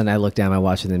all of a sudden I look down, I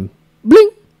watch, and then bling.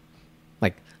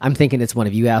 Like, I'm thinking it's one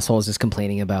of you assholes just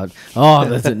complaining about, oh,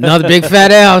 that's another big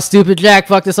fat L. Stupid Jack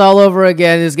fucked us all over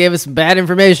again. Just gave us some bad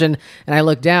information. And I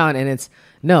look down, and it's,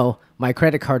 no, my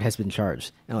credit card has been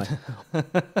charged. And I'm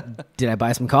like, did I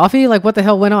buy some coffee? Like, what the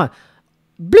hell went on?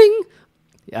 Bling!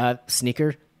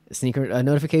 Sneaker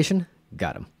notification.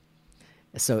 Got him.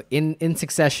 So in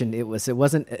succession, it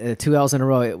wasn't 2 L's in a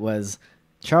row. It was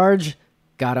charge,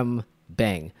 got him,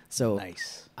 bang. So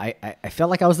Nice. I felt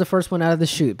like I was the first one out of the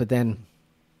chute, but then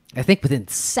I think within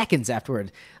seconds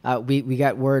afterward, we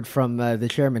got word from the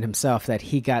chairman himself that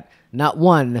he got not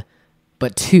one,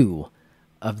 but two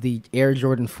of the Air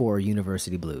Jordan 4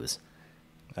 University Blues.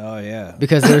 Oh yeah.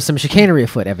 Because there was some chicanery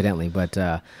afoot, evidently, but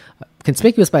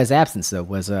conspicuous by his absence, though,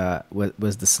 was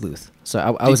the sleuth. So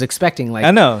I was expecting, like,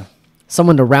 I know.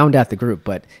 someone to round out the group,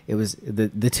 but it was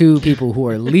the two people who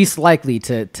are least likely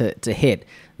to hit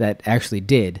that actually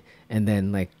did, and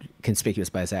then, like, conspicuous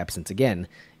by his absence again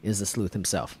is the sleuth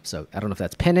himself. So I don't know if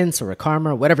that's penance or a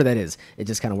karma, whatever that is. It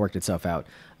just kind of worked itself out.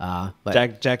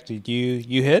 But Jack, did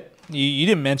you hit? You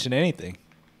didn't mention anything.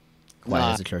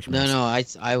 quiet as a church No,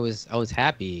 mouse. no, I was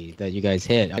happy that you guys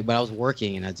hit, but I was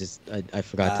working and I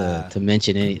forgot to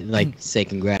mention any, like, say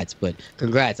congrats. But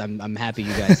congrats, I'm happy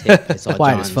you guys hit. I saw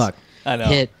Quiet John's as fuck. I know.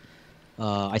 hit.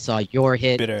 I saw your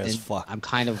hit. Bitter as and fuck.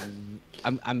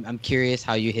 I'm curious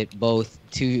how you hit both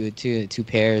two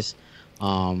pairs.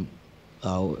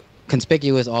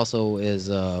 Conspicuous also is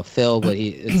Phil, but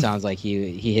it sounds like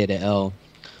he hit an L.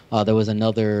 There was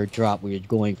another drop we were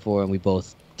going for, and we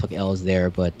both took L's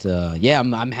there. But yeah,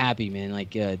 I'm happy, man.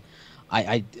 Like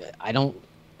I don't.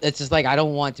 It's just like I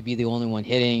don't want to be the only one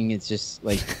hitting. It's just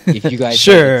like if you guys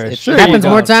Sure, it's sure It happens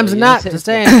you more go. times than not. Just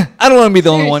saying. I don't want to be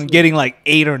the only one Seriously. getting like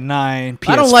 8 or 9 PS5s.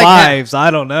 I don't like that. I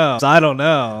don't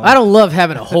know. I don't love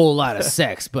having a whole lot of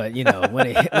sex, but when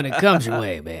it comes your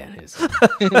way, man, it's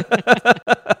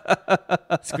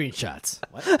screenshots.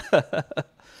 What?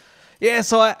 Yeah,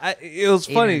 so it was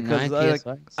 8 or funny 9 because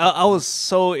PS5s. I was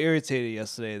so irritated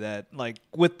yesterday that, like,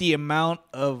 with the amount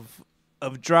of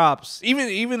drops,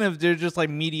 even if they're just like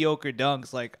mediocre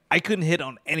dunks, like I couldn't hit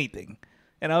on anything,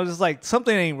 and I was just like,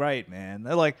 something ain't right, man.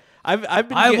 They're like, I've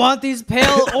been. I want these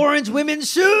pale orange women's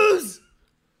shoes.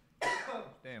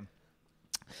 Damn.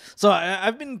 So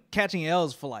I've been catching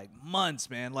L's for like months,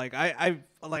 man. Like I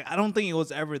don't think it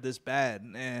was ever this bad.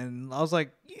 And I was like,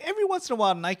 every once in a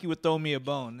while Nike would throw me a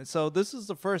bone. And so this is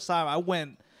the first time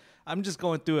I'm just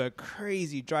going through a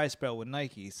crazy dry spell with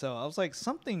Nike. So I was like,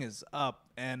 something is up.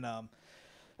 And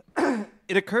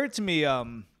it occurred to me,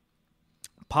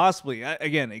 possibly,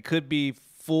 again, it could be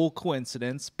full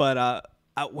coincidence, but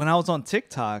when I was on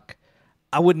TikTok,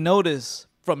 I would notice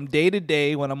from day to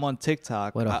day when I'm on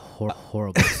TikTok, What a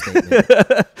horrible statement.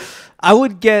 I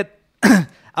would get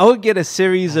a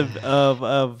series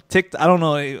of TikTok. I don't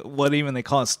know what even they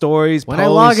call it, stories. When posts.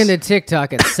 I log into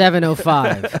TikTok at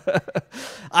 7:05,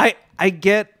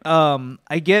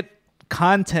 I get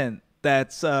content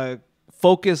that's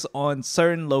focused on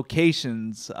certain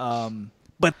locations.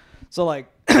 But so like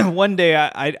one day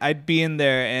I'd be in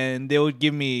there and they would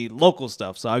give me local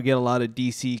stuff. So I'd get a lot of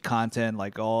DC content,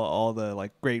 like all the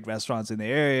like great restaurants in the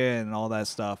area and all that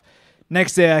stuff.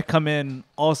 Next day I come in,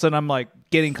 all of a sudden I'm like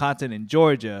getting content in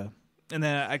Georgia. And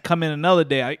then I come in another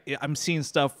day, I'm seeing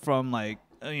stuff from like,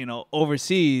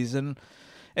 overseas and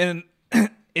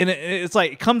it's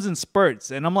like it comes in spurts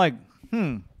and I'm like,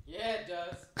 yeah, it does.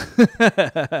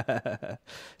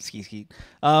 Skeet.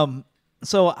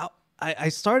 So I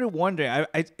started wondering.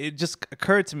 It just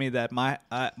occurred to me that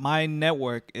my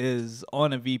network is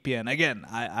on a VPN. Again,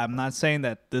 I'm not saying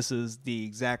that this is the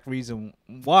exact reason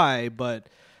why, but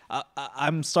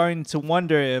I'm starting to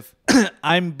wonder if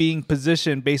I'm being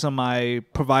positioned based on my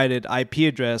provided IP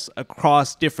address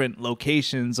across different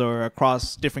locations or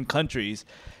across different countries,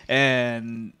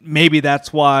 and maybe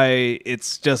that's why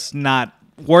it's just not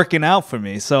working out for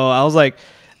me. So I was like,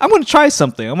 I'm gonna try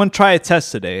something. I'm gonna try a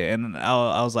test today, and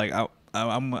I was like,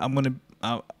 I'm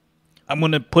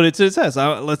gonna put it to the test.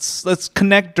 Let's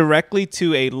connect directly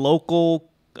to a local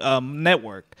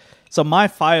network. So my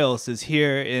files is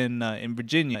here in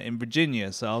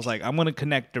Virginia. So I was like, I'm gonna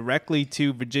connect directly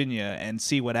to Virginia and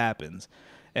see what happens.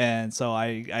 And so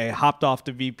I hopped off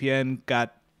the VPN,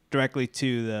 got directly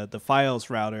to the files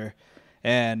router,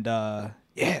 and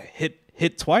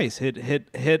hit twice.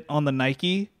 Hit on the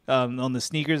Nike. On the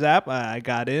sneakers app, I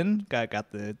got in, got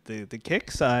the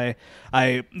kicks. I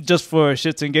just for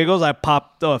shits and giggles, I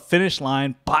popped the finish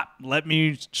line, let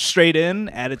me straight in,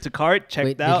 added to cart,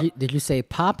 checked out. Did you say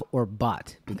pop or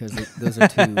bot? Because those are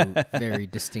two very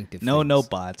distinctive. No, things. no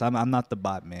bots. I'm not the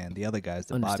bot man. The other guy's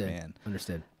the bot man.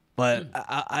 Understood. But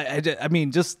I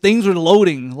mean, just things were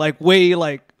loading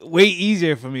way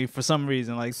easier for me for some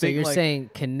reason. Like, so you're saying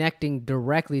connecting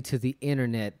directly to the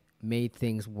internet made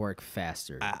things work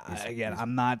faster. Again,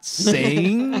 I'm not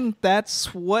saying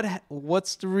that's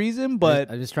what's the reason, but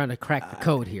I'm just trying to crack the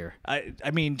code here. I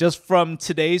mean, just from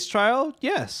today's trial,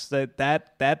 yes,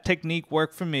 that technique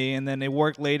worked for me, and then it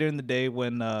worked later in the day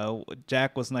when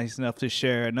Jack was nice enough to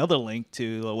share another link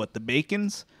to the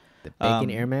Bacons. The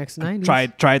Bacon Air Max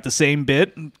 90s. Tried the same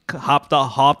bit, hopped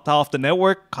off the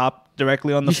network, hopped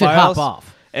directly on the you should files, hop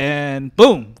off, and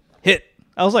boom, hit.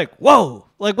 I was like, whoa,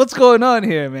 like what's going on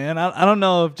here, man? I don't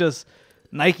know if just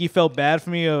Nike felt bad for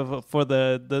me for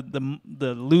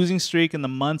the losing streak and the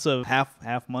months of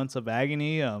half months of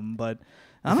agony. But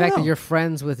the fact that you're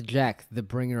friends with Jack, the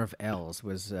bringer of L's,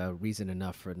 was reason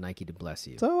enough for Nike to bless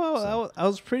you. So I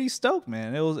was pretty stoked,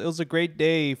 man. It was a great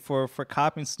day for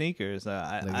copping sneakers.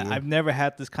 I've never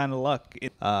had this kind of luck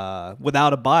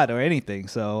without a bot or anything.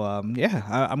 So I'm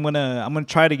gonna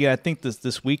try to get. I think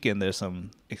this weekend there's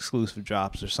some exclusive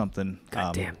drops or something.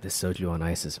 God damn, this soju on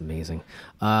ice is amazing.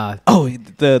 The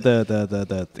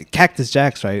Cactus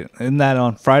Jacks, right? Isn't that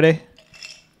on Friday?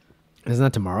 Isn't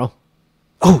that tomorrow?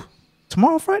 Oh.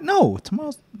 Tomorrow, Friday? No,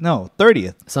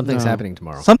 30th. Something's happening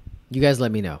tomorrow. You guys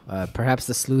let me know. Perhaps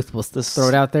the sleuth will throw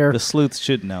it out there. The sleuth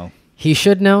should know. He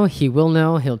should know. He will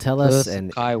know. He'll tell us.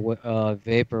 And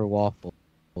Vapor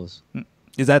Waffles.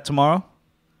 Is that tomorrow?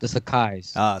 The Sakai's.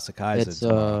 Sakai's. It's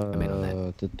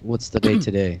what's the date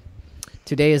today?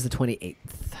 Today is the 28th.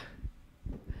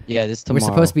 Yeah, this tomorrow.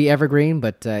 We're supposed to be evergreen,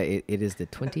 but it is the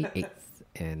 28th.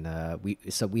 And we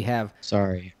have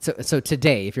so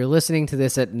today, if you're listening to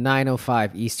this at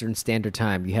 9:05 Eastern Standard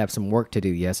Time, you have some work to do.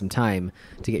 You have some time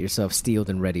to get yourself steeled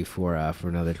and ready for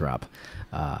another drop.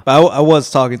 I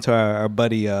was talking to our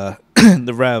buddy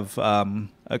the Rev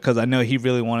because I know he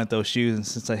really wanted those shoes, and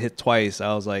since I hit twice,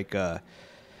 I was like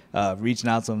reaching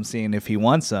out to him, seeing if he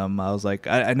wants them. I was like,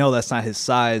 I know that's not his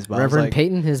size, but Reverend I was like,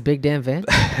 Peyton, his big damn van.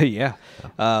 Yeah,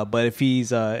 but if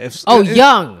he's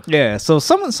young, yeah. So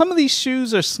some of these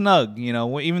shoes are snug, you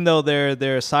know, even though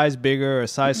they're a size bigger or a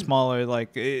size smaller.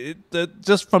 Like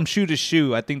just from shoe to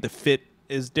shoe, I think the fit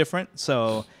is different.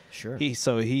 So sure. He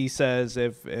says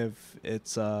if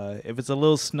it's a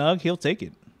little snug, he'll take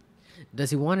it.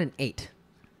 Does he want an 8?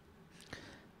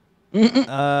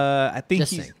 I think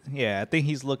Just I think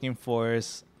he's looking for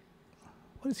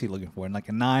what is he looking for? Like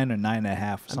a 9 or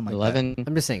 9.5, something 11. like that.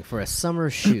 I'm just saying, for a summer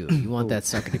shoe, you want that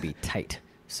sucker to be tight.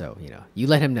 So you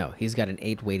let him know he's got an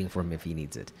 8 waiting for him if he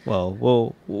needs it.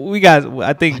 Well, we got.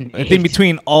 I think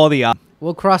between all the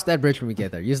we'll cross that bridge when we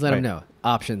get there. You just let him know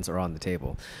options are on the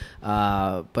table.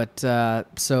 That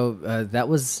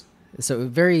was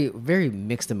very very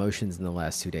mixed emotions in the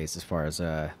last 2 days as far as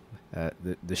the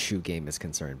shoe game is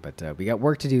concerned, but we got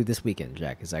work to do this weekend.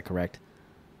 Jack, is that correct?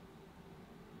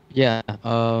 Yeah.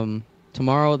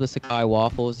 Tomorrow the Sakai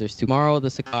Waffles. There's two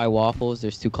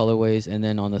colorways, and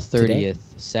then on the 30th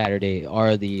Saturday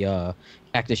are the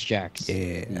Cactus Jacks.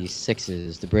 Yeah. The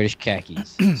 6s, the British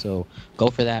khakis. So go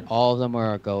for that. All of them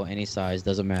are go any size,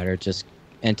 doesn't matter. Just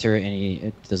enter any.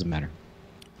 It doesn't matter.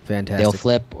 Fantastic. They'll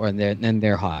flip, or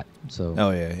they're hot. So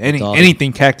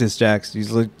anything Cactus Jacks,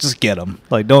 just get them.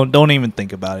 Like don't even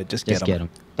think about it. Just get them.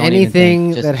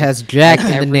 Anything that has Jack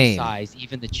in the name. Size,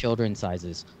 even the children's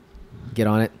sizes. Get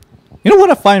on it. You know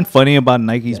what I find funny about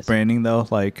Nike's branding though?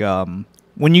 Like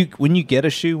when you get a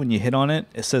shoe, when you hit on it,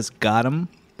 it says got 'em,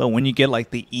 but when you get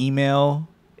like the email,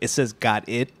 it says got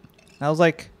it. And I was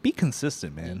like, be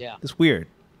consistent, man. Yeah. It's weird.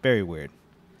 Very weird.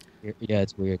 Yeah,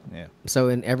 it's weird. Yeah. So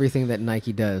in everything that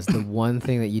Nike does, the one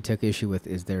thing that you took issue with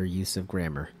is their use of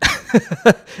grammar.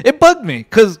 It bugged me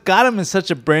because "got 'em" is such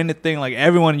a branded thing. Like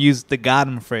everyone used the "got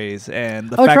 'em" phrase,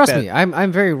 and the fact trust that, me,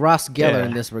 I'm very Ross Geller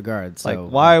in this regard. So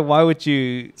like, why would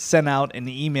you send out an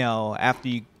email after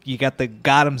you got the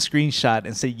 "got 'em" screenshot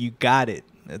and say you got it?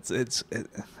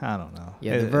 I don't know.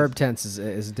 Yeah, the verb tense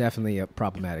is definitely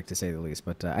problematic to say the least.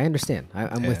 But I understand.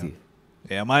 I'm with you.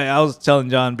 Yeah, I was telling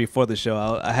John before the show.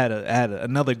 I had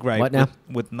another gripe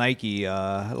with Nike.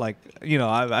 Like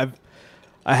I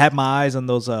had my eyes on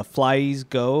those Flyease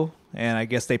Go, and I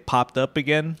guess they popped up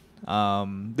again.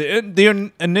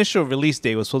 Their initial release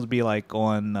date was supposed to be like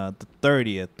on the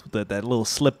 30th. That little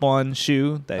slip-on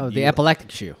shoe. The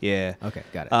epileptic shoe. Yeah. Okay,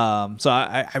 got it. So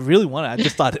I really wanted. I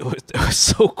just thought it was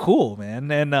so cool, man.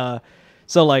 And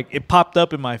so like it popped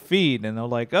up in my feed, and I'm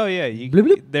like, oh yeah, Bloop,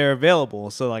 bloop. they're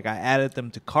available. So like I added them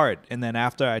to cart, and then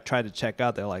after I tried to check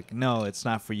out, they're like, no, it's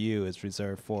not for you. It's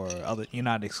reserved for other. You're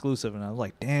not exclusive. And I was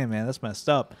like, damn, man, that's messed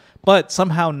up. But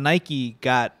somehow Nike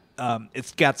got.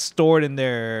 It's got stored in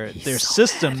their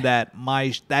system that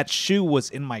that shoe was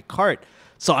in my cart.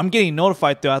 So I'm getting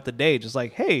notified throughout the day, just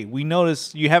like, hey, we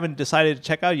noticed you haven't decided to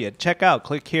check out yet. Check out,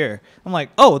 click here. I'm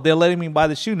like, oh, they're letting me buy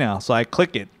the shoe now. So I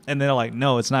click it, and they're like,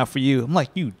 no, it's not for you. I'm like,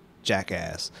 you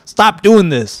jackass, stop doing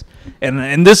this.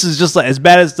 And this is just like as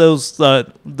bad as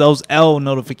those L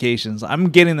notifications. I'm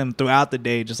getting them throughout the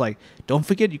day, just like, don't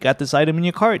forget you got this item in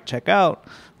your cart. Check out.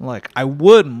 I'm like, I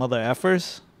would, mother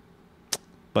effers.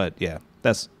 But yeah,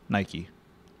 that's Nike.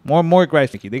 More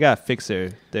gripes, Nike. They gotta fix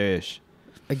their ish.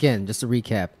 Again, just to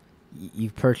recap,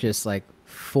 you've purchased like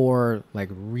 4 like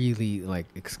really like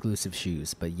exclusive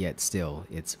shoes, but yet still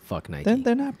it's fuck Nike.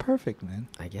 They're not perfect, man.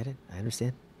 I get it. I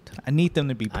understand. I need them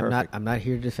to be perfect. I'm not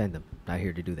here to defend them. Not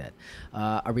here to do that.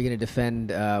 Are we going to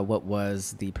defend what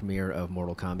was the premiere of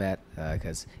Mortal Kombat?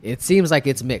 Because it seems like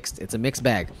it's mixed. It's a mixed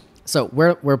bag. So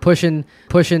we're pushing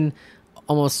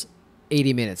almost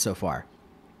 80 minutes so far.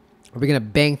 Are we gonna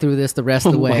bang through this the rest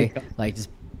of the way? Like just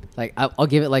like I'll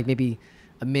give it like maybe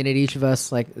a minute each of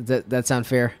us. Like that sound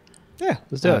fair? Yeah,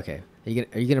 let's do it. Okay.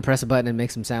 Are you gonna press a button and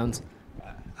make some sounds?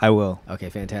 I will. Okay,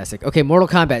 fantastic. Okay, Mortal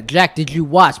Kombat. Jack, did you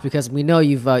watch? Because we know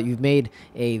you've made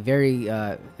a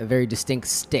very distinct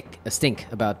stink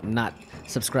about not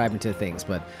subscribing to things,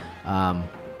 but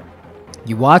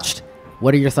you watched.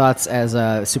 What are your thoughts as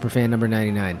a super fan number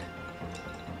 99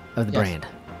 of the brand?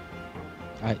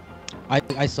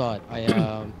 I saw it.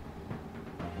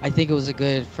 I think it was a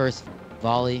good first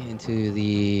volley into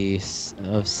the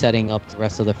of setting up the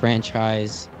rest of the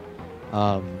franchise.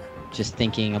 Just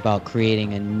thinking about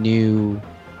creating a new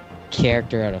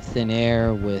character out of thin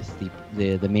air with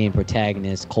the main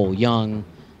protagonist Cole Young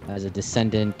as a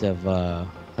descendant of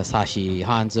Hasashi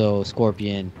Hanzo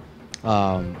Scorpion.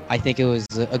 I think it was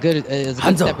a good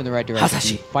step in the right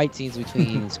direction. The fight scenes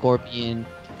between Scorpion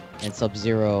and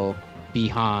Sub-Zero,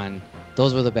 Bihan,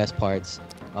 those were the best parts.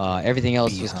 Everything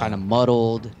else was kind of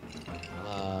muddled.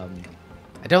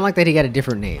 I don't like that he got a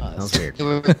different name. That was weird.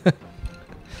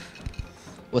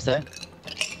 What's that?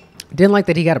 Didn't like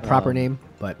that he got a proper name,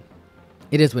 but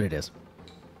it is what it is.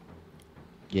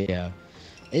 Yeah,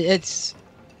 it's.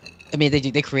 I mean,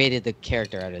 they created the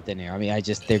character out of thin air. I mean,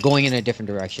 they're going in a different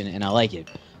direction, and I like it.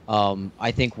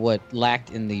 I think what lacked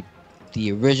in the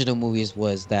original movies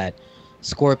was that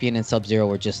Scorpion and Sub-Zero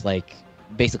were just like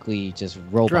basically just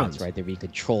robots, drones. Right? They're being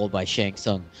controlled by Shang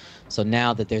Tsung. So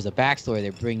now that there's a backstory,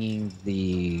 they're bringing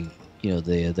the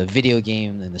video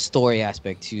game and the story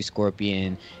aspect to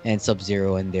Scorpion and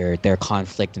Sub-Zero and their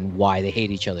conflict and why they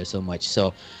hate each other so much.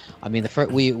 So, I mean,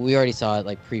 we already saw it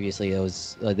like previously. It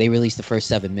was they released the first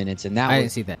 7 minutes, and I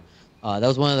didn't see that. That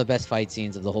was one of the best fight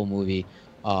scenes of the whole movie.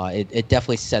 It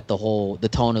definitely set the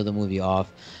tone of the movie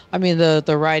off. I mean,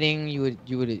 the writing you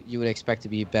would expect to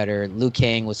be better. Liu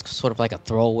Kang was sort of like a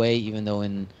throwaway, even though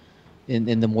in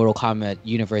the Mortal Kombat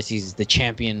universe he's the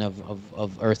champion of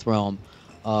Earthrealm.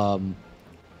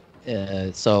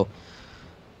 So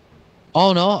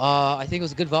all in all, I think it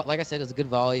was a good like I said, it was a good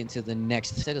volley into the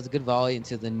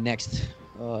next.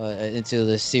 Into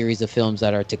the series of films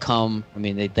that are to come. I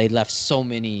mean, they left so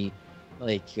many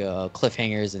like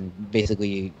cliffhangers and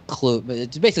basically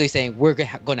it's basically saying we're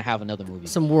going to have another movie.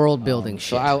 Some world building shit.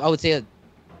 So I would say,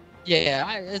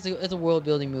 it's a world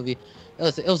building movie.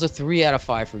 It was a 3 out of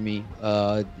 5 for me.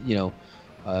 The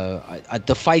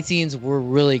fight scenes were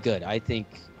really good. I think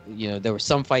there were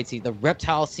some fight scenes. The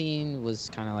reptile scene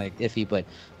was kind of like iffy, but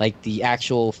like the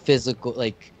actual physical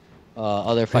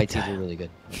other fight scenes were really good.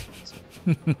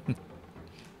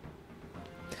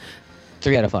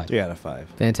 3 out of 5. 3 out of 5.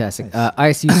 Fantastic. Nice.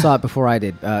 Ice, you saw it before I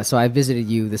did. So I visited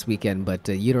you this weekend, but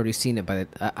you'd already seen it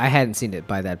I hadn't seen it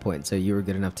by that point, so you were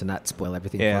good enough to not spoil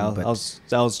everything. Yeah, for me,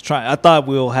 I was trying. I thought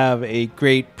we'll have a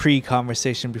great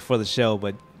pre-conversation before the show,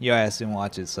 but your ass didn't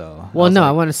watch it, so. Well,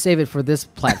 I want to save it for this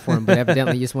platform, but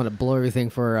evidently you just want to blow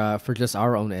everything for just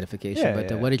our own edification. Yeah,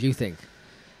 but yeah. what did you think?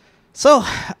 So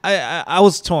I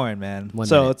was torn, man. One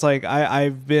so minute. it's like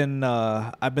I've been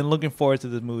looking forward to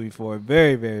this movie for a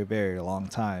very, very, very long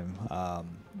time.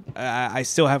 I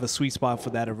still have a sweet spot for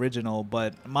that original,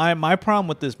 but my problem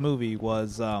with this movie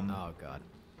was Oh God.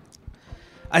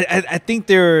 I think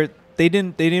they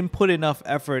didn't put enough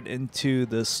effort into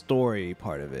the story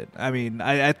part of it. I mean,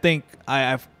 I think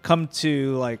I've come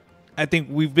to like, I think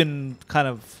we've been kind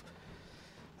of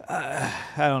I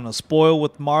don't know, spoiled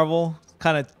with Marvel,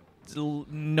 kind of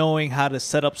knowing how to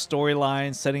set up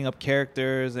storylines, setting up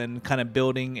characters, and kind of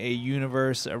building a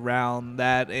universe around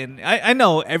that. And I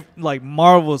know like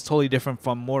Marvel is totally different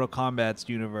from Mortal Kombat's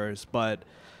universe, but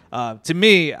to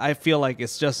me, I feel like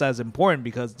it's just as important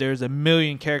because there's a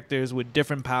million characters with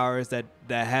different powers that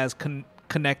has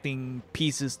connecting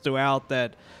pieces throughout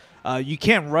that. You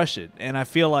can't rush it, and I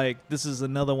feel like this is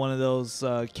another one of those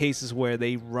cases where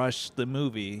they rushed the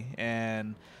movie,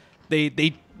 and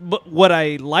but what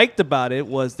I liked about it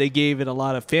was they gave it a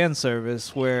lot of fan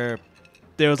service where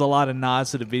there was a lot of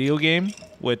nods to the video game,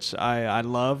 which I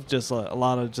love. Just a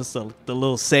lot of just the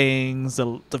little sayings,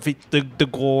 the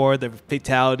gore, the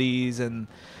fatalities, and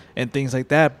things like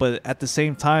that. But at the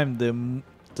same time,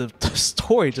 the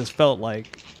story just felt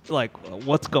like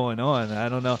what's going on? I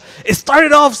don't know. It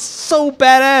started off so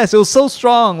badass. It was so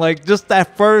strong. Like just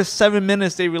that first 7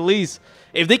 minutes they released.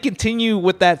 If they continue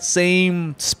with that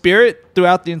same spirit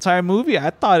throughout the entire movie, I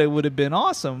thought it would have been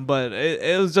awesome. But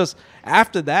it was just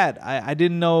after that, I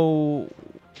didn't know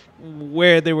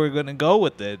where they were going to go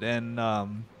with it. And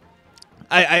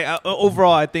I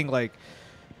overall, I think like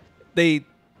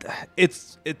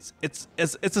it's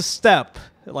a step.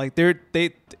 Like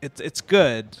it's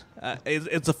good.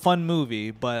 It's a fun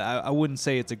movie, but I wouldn't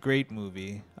say it's a great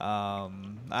movie.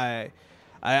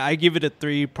 I give it a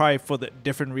 3, probably for the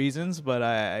different reasons, but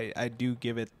I do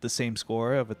give it the same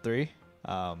score of a 3.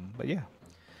 But yeah.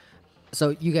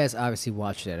 So you guys obviously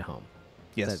watched it at home.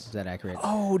 Yes. Is that accurate?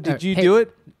 Oh, did you Hey, do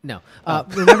it? No.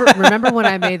 Remember when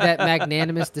I made that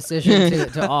magnanimous decision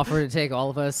to offer to take all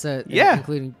of us, Yeah.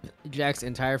 including Jack's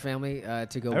entire family,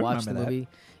 to go I watch the remember that. movie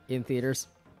in theaters?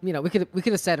 You know, we could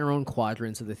have sat in our own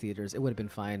quadrants of the theaters. It would have been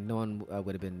fine. No one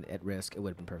would have been at risk. It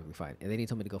would have been perfectly fine. And then he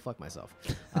told me to go fuck myself.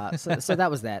 So that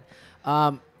was that.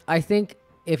 I think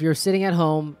if you're sitting at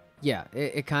home, yeah,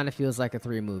 it kind of feels like a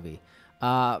 3 movie.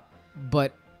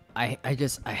 But I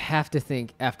have to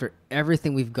think after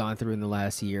everything we've gone through in the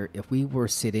last year, if we were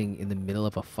sitting in the middle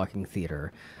of a fucking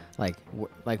theater, like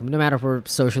no matter if we're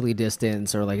socially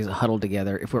distanced or like huddled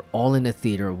together, if we're all in a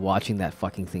theater watching that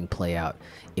fucking thing play out,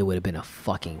 it would have been a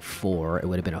fucking 4. It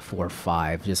would have been a 4 or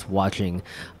 5 just watching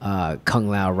Kung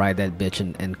Lao ride that bitch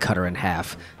and cut her in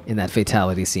half in that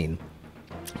fatality scene.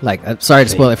 Like, I'm sorry to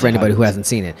spoil it for anybody who hasn't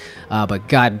seen it, but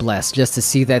God bless, just to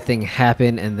see that thing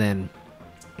happen and then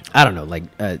I don't know, like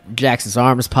Jax's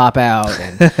arms pop out,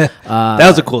 and That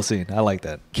was a cool scene. I like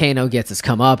that. Kano gets his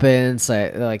comeuppance.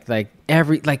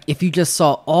 Like if you just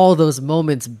saw all those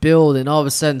moments build, and all of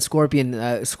a sudden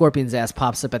Scorpion's ass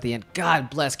pops up at the end. God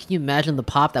bless. Can you imagine the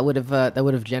pop that would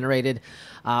have generated?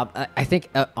 I think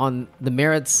on the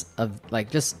merits of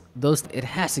like just those, it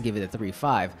has to give it a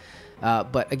 3.5.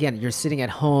 But again, you're sitting at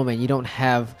home and you don't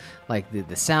have like the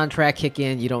soundtrack kick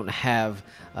in. You don't have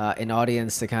an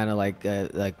audience to kind of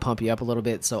like pump you up a little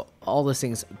bit. So all those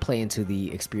things play into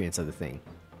the experience of the thing.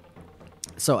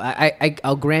 So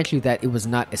I'll grant you that it was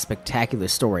not a spectacular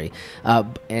story,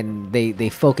 and they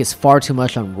focus far too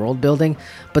much on world building.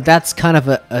 But that's kind of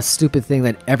a stupid thing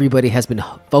that everybody has been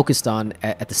focused on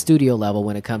at the studio level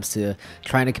when it comes to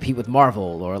trying to compete with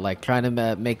Marvel or like trying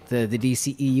to make the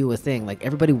DCEU a thing. Like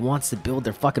everybody wants to build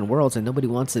their fucking worlds, and nobody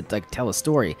wants to like tell a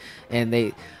story. And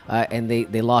they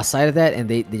lost sight of that, and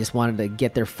they just wanted to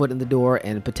get their foot in the door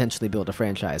and potentially build a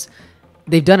franchise.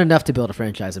 They've done enough to build a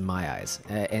franchise in my eyes,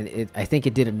 and I think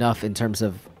it did enough in terms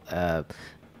of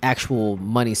actual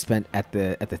money spent at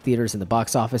the theaters and the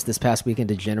box office this past weekend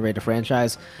to generate a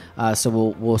franchise. So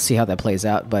we'll see how that plays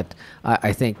out. But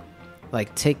I think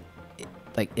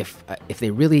if they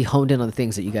really honed in on the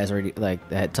things that you guys already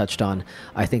had touched on,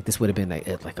 I think this would have been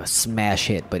a smash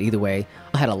hit. But either way,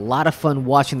 I had a lot of fun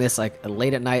watching this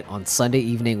late at night on Sunday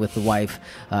evening with the wife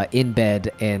in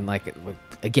bed, and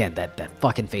again, that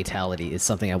fucking fatality is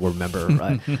something I will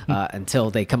remember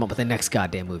until they come up with the next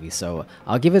goddamn movie. So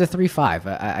I'll give it a 3.5.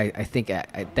 I think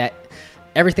that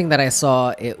everything that I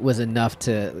saw, it was enough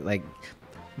to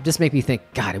just make me think,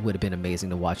 God, it would have been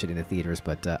amazing to watch it in the theaters.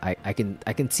 But I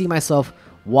can see myself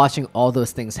watching all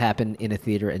those things happen in a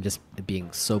theater and just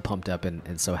being so pumped up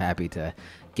and so happy to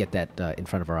get that in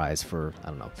front of our eyes for,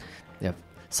 I don't know,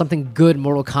 something good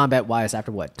Mortal Kombat wise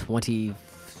after what, 20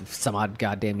 some odd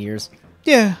goddamn years.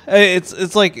 Yeah,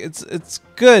 it's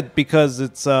good because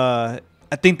it's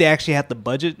I think they actually had the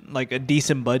budget, like a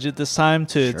decent budget this time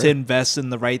to invest in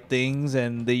the right things,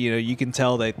 and you can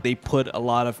tell that they put a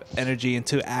lot of energy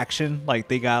into action. Like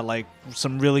they got like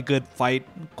some really good fight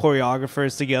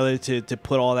choreographers together to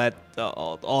put all that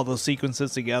all those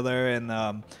sequences together,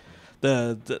 and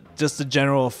just the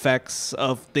general effects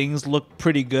of things look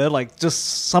pretty good. Like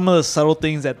just some of the subtle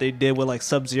things that they did with like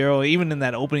Sub-Zero, even in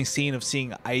that opening scene of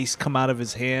seeing ice come out of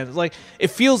his hands, like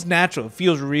it feels natural, it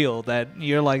feels real. That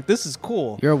you're like, this is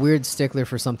cool. You're a weird stickler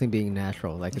for something being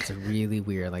natural. Like it's really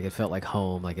weird. Like it felt like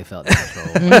home. Like it felt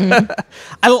natural.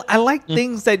 I like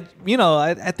things that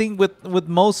I think with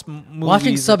most movies,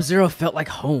 watching Sub-Zero felt like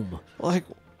home. Like.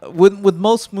 With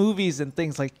most movies and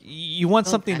things, like you want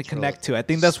something to connect to. I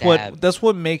think that's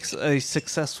what makes a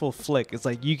successful flick. It's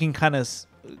like you can kind of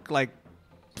like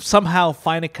somehow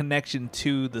find a connection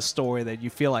to the story that you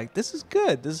feel like this is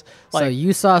good. This like, so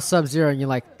you saw Sub-Zero and you're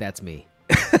like, that's me.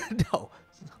 No,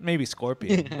 maybe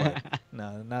Scorpion, but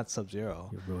no, not Sub-Zero.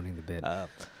 You're ruining the bit.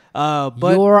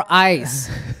 But your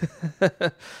ice.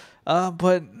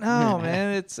 but no,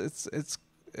 man,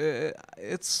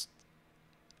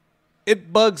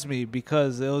 it bugs me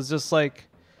because it was just like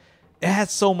it had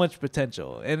so much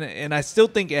potential, and I still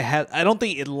think it had. I don't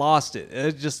think it lost it. I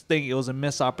just think it was a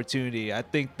missed opportunity. I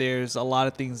think there's a lot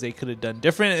of things they could have done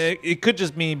different. It could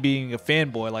just mean being a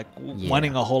fanboy, like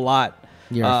wanting a whole lot.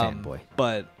 You're a fanboy,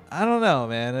 but I don't know,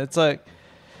 man. It's like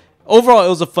overall, it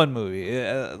was a fun movie.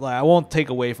 Like I won't take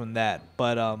away from that,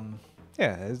 but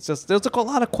yeah, it's just there's like a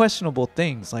lot of questionable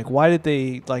things. Like why did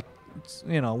they like?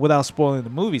 Without spoiling the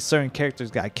movie, certain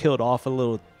characters got killed off a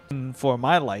little for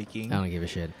my liking. I don't give a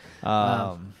shit.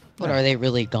 But are they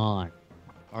really gone?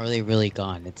 Are they really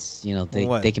gone? It's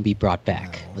they can be brought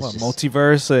back.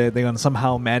 Multiverse? They're gonna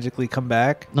somehow magically come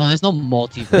back? No, there's no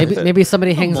multiverse. maybe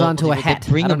somebody hangs on to a hat.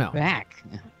 Bring I don't them know. back.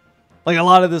 Like a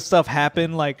lot of this stuff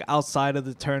happened like outside of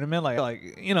the tournament, like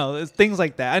it's things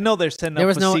like that. I know they're setting up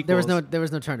for sequels. There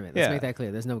was no tournament. Let's make that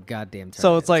clear. There's no goddamn tournament.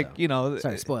 So it's like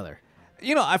sorry, spoiler.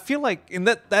 I feel like in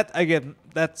that again,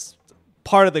 that's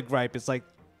part of the gripe. It's like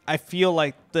I feel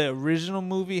like the original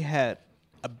movie had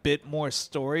a bit more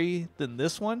story than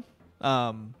this one.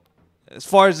 As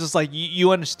far as just like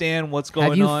you understand what's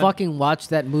going on. Have you fucking watched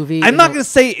that movie? I'm not gonna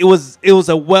say it was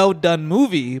a well done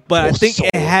movie, but I think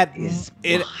it had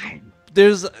it.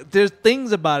 There's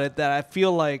things about it that I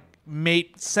feel like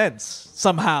made sense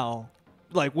somehow.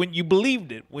 Like when you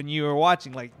believed it when you were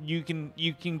watching, like you can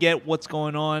get what's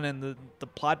going on and the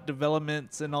plot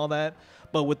developments and all that.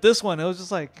 But with this one, it was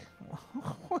just like,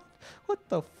 what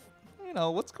the,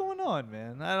 what's going on,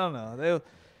 man? I don't know. There's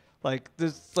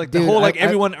like the whole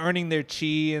everyone earning their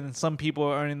chi and some people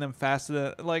are earning them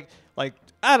faster. Like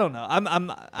I don't know.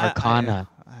 I'm Arcana.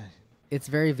 It's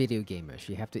very video game-ish.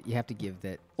 You have to give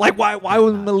that. Like why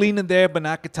was Melina there but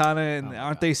not Katana, and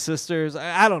aren't they sisters?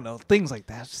 I don't know, things like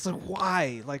that. It's just like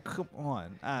why? Like come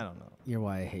on, I don't know. You're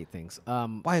why I hate things.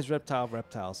 Why is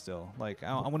Reptile still? Like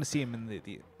I want to see him in the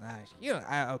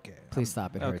okay. Please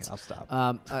stop. It hurts. Okay, I'll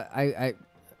stop.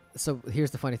 So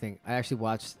here's the funny thing. I actually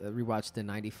rewatched the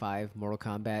 '95 Mortal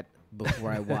Kombat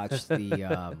before I watched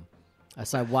the.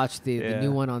 So I watched the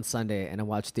new one on Sunday, and I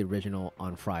watched the original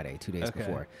on Friday, 2 days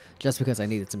before, just because I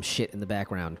needed some shit in the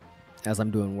background as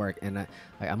I'm doing work. And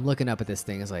I'm looking up at this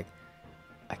thing. It's like,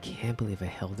 I can't believe I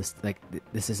held this. Like,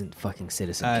 this isn't fucking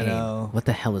Citizen Kane. Know. What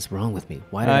the hell is wrong with me?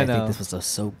 Why did I think this was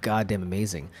so goddamn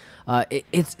amazing?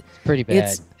 It's pretty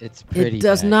bad. It's pretty. It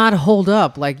does not hold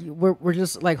up. Like we're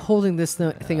just like holding this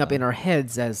thing up in our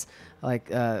heads as as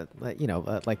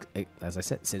I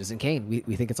said, Citizen Kane.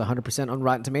 We think it's 100% on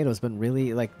Rotten Tomatoes, but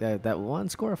really like that one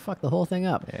score fucked the whole thing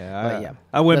up.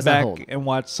 I went back and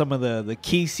watched some of the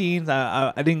key scenes.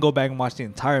 I didn't go back and watch the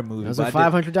entire movie. Those are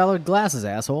 $500 glasses,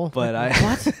 asshole. But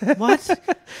what?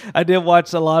 I did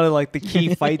watch a lot of like the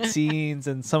key fight scenes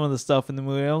and some of the stuff in the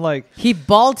movie. I'm like, he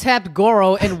ball tapped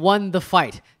Goro and won the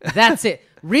fight. That's it.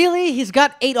 Really? He's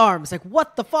got 8 arms. Like,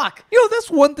 what the fuck? That's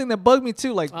one thing that bugged me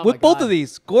too. Like with both of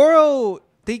these, Goro,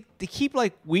 they keep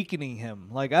like weakening him.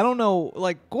 Like I don't know.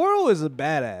 Like Goro is a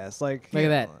badass. Like look at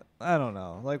that. I don't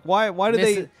know. Like why do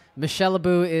they? Michelle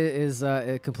Abu is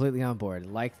completely on board.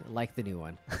 Like the new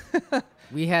one.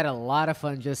 We had a lot of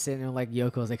fun just sitting there. Like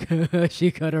Yoko's like she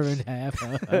cut her in half.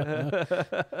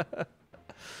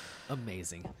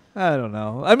 Amazing. I don't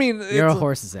know. I mean, you're a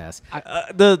horse's ass.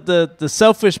 The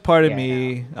selfish part of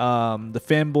me, the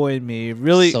fanboy in me,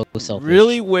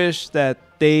 really wish that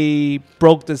they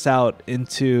broke this out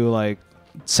into like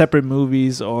separate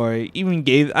movies, or even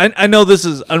gave. I know this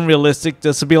is unrealistic,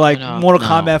 just to be like Mortal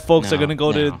Kombat folks are gonna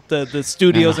go to the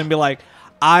studios and be like,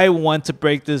 I want to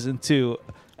break this into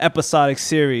episodic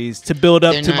series to build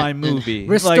up They're to not- my they're- movie.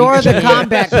 Restore Like, the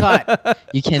combat cut.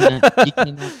 You cannot. You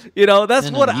cannot. you know,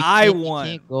 that's No, what you I can't- want.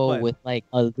 You can't go but- with like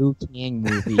a Liu Kang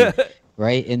movie,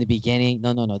 right in the beginning.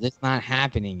 No, that's not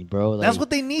happening, bro. Like, that's what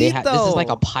they need, though. This is like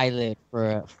a pilot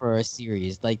for a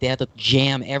series. Like they have to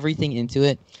jam everything into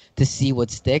it to see what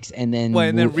sticks, and then What,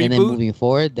 and then and then reboot? moving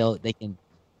forward, they can.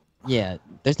 Yeah,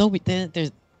 there's not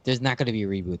going to be a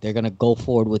reboot. They're going to go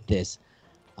forward with this,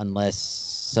 unless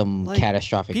some Like,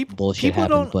 catastrophic bullshit people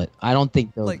happens. don't- But I don't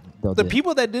think they'll. like they'll the do it.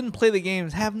 people that didn't play the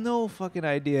games have no fucking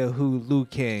idea who Liu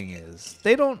Kang is.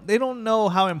 They don't know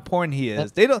how important he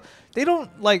is. They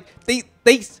don't like they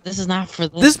This is not for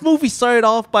them. this movie started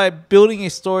off by building a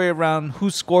story around who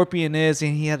Scorpion is,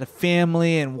 and he had a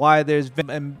family, and why there's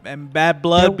and bad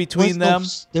blood There between was no them,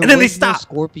 s- there and then they was no stopped.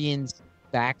 Scorpion's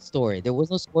backstory. There was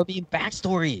no Scorpion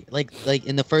backstory. Like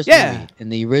in the first Yeah. movie, in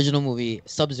the original movie,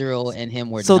 Sub-Zero and him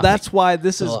were So nothing. that's why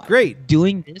this is So, great.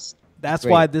 Doing this, That's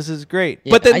great. why this is great.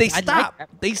 Yeah, but then I they like stop. that.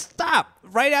 They stop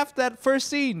right after that first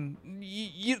scene.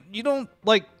 You don't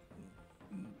like.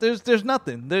 There's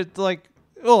nothing. There's like,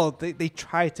 oh, they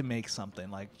try to make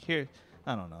something like here.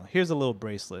 I don't know. Here's a little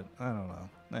bracelet. I don't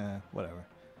know. Whatever.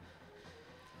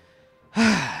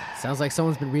 Sounds like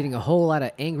someone's been reading a whole lot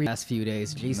of angry last few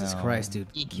days. Jesus No. Christ, dude.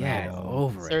 Get No.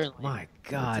 over it. Certainly. My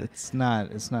God. It's not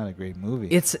a great movie.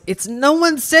 It's no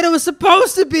one said it was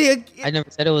supposed to be a I never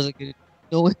said it was a good.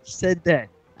 No one said that.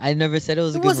 I never said it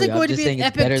was a It good wasn't movie. going I'm to just be saying an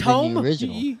it's better epic than tome. the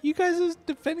original. You guys are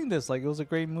defending this like it was a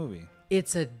great movie.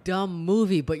 It's a dumb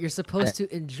movie, but you're supposed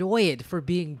to enjoy it for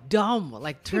being dumb.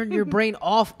 Like turn your brain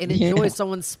off and enjoy Yeah.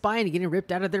 someone's spine getting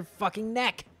ripped out of their fucking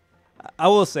neck. I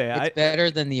will say It's better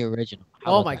than the original.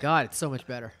 How Oh about my that? God, it's so much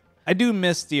better. I do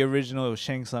miss the original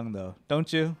Shang Tsung though,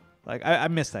 don't you? Like I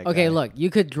miss that. Okay, guy. look,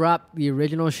 you could drop the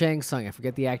original Shang Tsung. I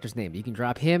forget the actor's name. You can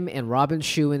drop him and Robin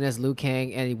Shou in as Liu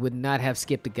Kang, and he would not have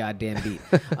skipped a goddamn beat.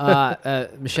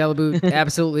 Michelle Abu,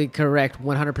 absolutely correct.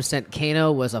 100%.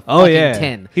 Kano was a Oh fucking yeah,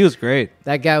 10. he was great.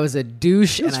 That guy was a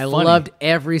douche, He was and I funny. loved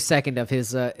every second of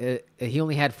his. He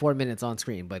only had 4 minutes on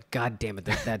screen, but god damn it,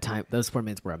 that time, those 4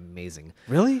 minutes were amazing.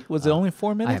 Really? Was it only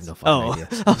 4 minutes? have no fucking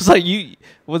idea. I was like,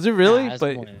 was it really? Nah, it's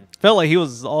but more. it felt like he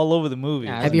was all over the movie.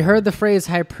 Nah, Have you heard the phrase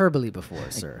hyperbole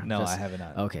before, sir? No, Just- I have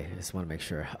not. Okay, just want to make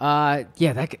sure.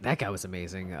 Yeah, that guy was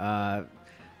amazing.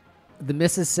 The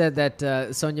missus said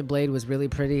that Sonya Blade was really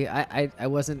pretty. I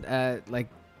wasn't like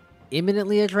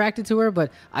imminently attracted to her,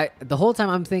 but the whole time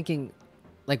I'm thinking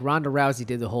like Ronda Rousey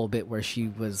did the whole bit where she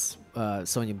was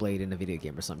Sonya Blade in a video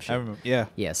game or some shit. I remember. Yeah.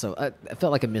 Yeah, so it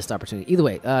felt like a missed opportunity. Either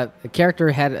way, the character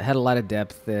had a lot of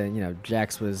depth.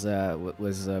 Jax was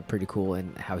pretty cool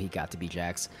in how he got to be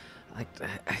Jax.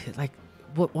 Like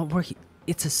what more?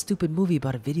 It's a stupid movie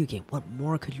about a video game. What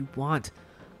more could you want?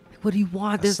 Like, what do you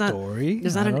want? There's story? Not.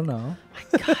 There's I not. don't know.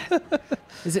 My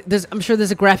God. I'm sure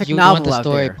there's a graphic If you novel want the out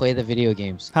story, there. play the video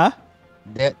games. Huh?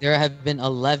 There have been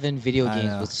 11 video I games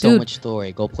know. with so Dude, much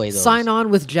story. Go play those. Sign on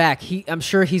with Jack. I'm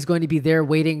sure he's going to be there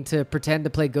waiting to pretend to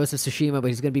play Ghost of Tsushima, but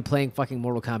he's going to be playing fucking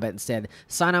Mortal Kombat instead.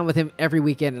 Sign on with him every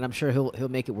weekend, and I'm sure he'll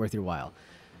make it worth your while.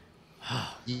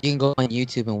 You can go on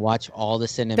YouTube and watch all the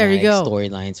There you cinematic go.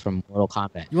 storylines from Mortal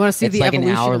Kombat. You want to see It's the like an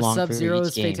evolution hour of long for each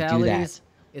Sub-Zero's game. Do that. fatalities?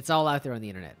 It's all out there on the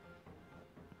internet.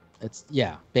 It's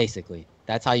basically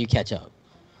that's how you catch up.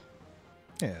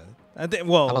 Yeah. I think.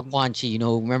 How Well. about Quan Chi?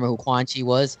 Remember who Quan Chi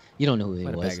was? You don't know who he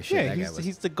What a bag was. of shit that Yeah, guy was.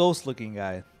 he's the ghost-looking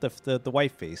guy, the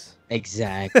white face.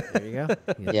 Exactly. There you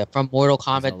go. Yeah, from Mortal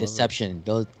all over Kombat it. Deception.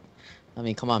 Those, I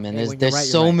mean, come on, man. Hey, There's when you're there's right,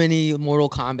 you're so right. many Mortal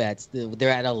Kombats. They're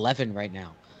at 11 right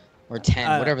now, or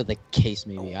 10, whatever the case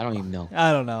may be. I don't even know.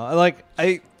 I don't know. I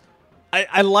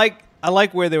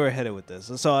like where they were headed with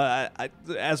this. So I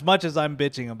as much as I'm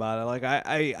bitching about it, like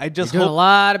I You're just doing a hope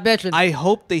lot of bitching. I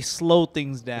hope they slow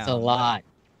things down. It's a lot.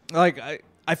 Like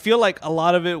I feel like a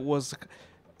lot of it was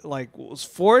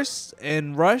forced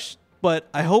and rushed, but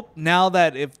I hope now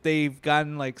that if they've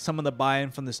gotten like some of the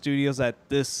buy-in from the studios that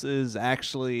this is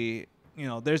actually,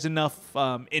 there's enough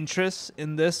interest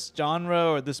in this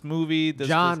genre or this movie, this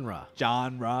Genre.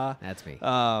 genre. That's me.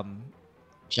 I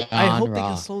hope they Genre.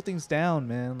 can slow things down,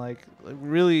 man. Like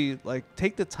really, like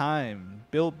take the time,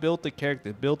 build the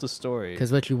character, build the story.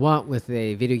 Because what you want with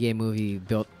a video game movie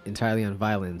built entirely on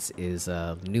violence is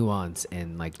nuance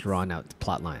and like drawn out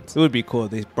plot lines. It would be cool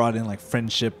if they brought in like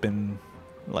friendship and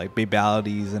like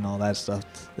babalities and all that stuff.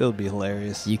 It would be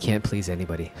hilarious. You can't please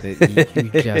anybody. You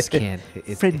just can't.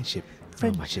 Friendship.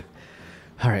 Oh my God.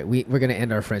 All right, we're gonna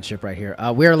end our friendship right here.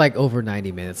 We're like over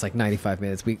 90 minutes, like 95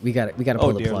 minutes. We got to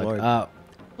pull the dear plug. Lord.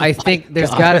 I think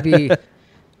there's got to be.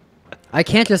 I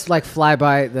can't just like fly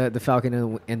by the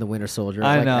Falcon and the Winter Soldier.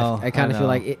 I Like, know. I kind of feel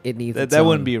like it needs its that own,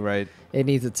 wouldn't be right. It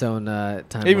needs its own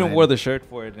timeline. I even wore the shirt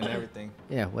for it and everything.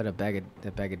 Yeah, what a bag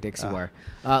of dicks you are.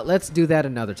 Let's do that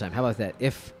another time. How about that?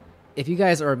 If you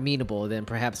guys are amenable, then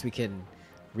perhaps we can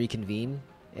reconvene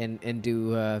and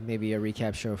do maybe a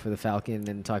recap show for the Falcon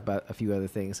and talk about a few other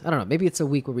things. I don't know. Maybe it's a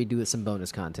week where we do some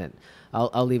bonus content.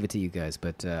 I'll leave it to you guys,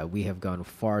 but we have gone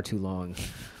far too long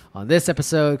on this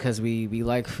episode because we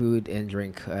like food and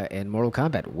drink and Mortal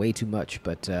Kombat way too much.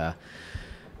 But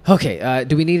okay,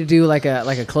 do we need to do like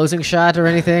a closing shot or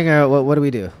anything, or what do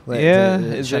we do?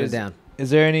 Shut it down. Is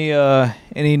there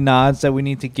any nods that we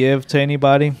need to give to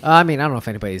anybody? I mean, I don't know if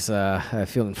anybody's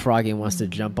feeling froggy and wants to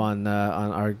jump on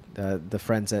our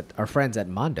friends at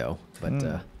Mondo,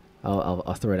 but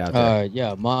I'll throw it out there.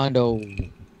 Yeah, Mondo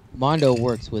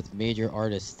works with major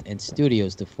artists and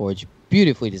studios to forge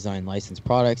beautifully designed licensed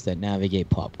products that navigate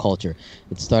pop culture.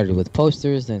 It started with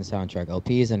posters, then soundtrack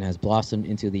LPs, and has blossomed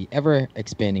into the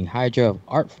ever-expanding hydra of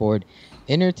art-forward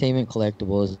entertainment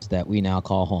collectibles that we now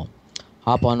call home.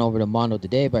 Hop on over to Mondo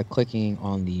today by clicking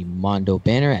on the Mondo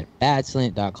banner at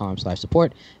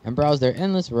badslant.com/support and browse their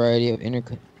endless variety of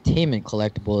entertainment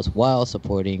collectibles while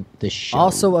supporting the show.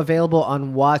 Also available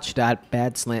on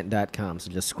watch.badslant.com.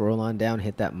 So just scroll on down,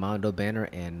 hit that Mondo banner,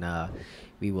 and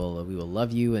we will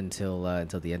love you until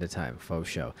the end of time. Faux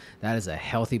show. That is a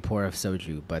healthy pour of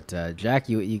soju. But Jack,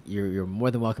 you're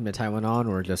more than welcome to tie one on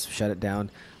or just shut it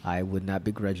down. I would not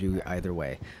begrudge you either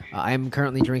way. I am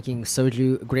currently drinking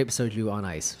grape soju on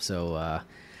ice, so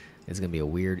it's gonna be a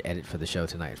weird edit for the show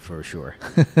tonight for sure.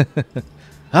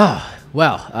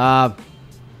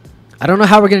 I don't know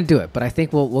how we're gonna do it, but I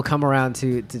think we'll come around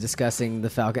to discussing the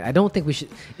Falcon. I don't think we should.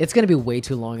 It's gonna be way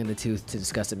too long in the tooth to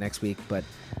discuss it next week, but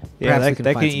yeah, that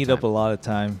can eat up a lot of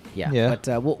time. Yeah.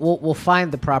 But we'll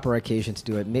find the proper occasion to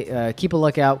do it. Keep a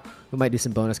lookout. We might do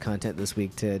some bonus content this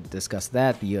week to discuss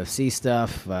that, the UFC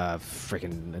stuff,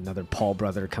 freaking another Paul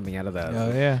brother coming out of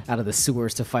the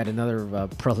sewers to fight another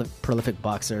prolific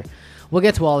boxer. We'll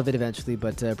get to all of it eventually,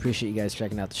 but appreciate you guys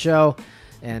checking out the show.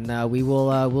 And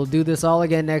we'll do this all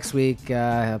again next week,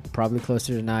 probably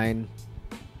closer to 9.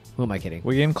 Who am I kidding?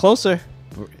 We're getting closer.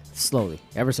 Slowly,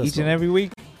 ever so each slowly. and every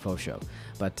week. Faux show.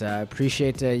 But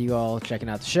appreciate you all checking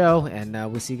out the show, and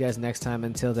we'll see you guys next time.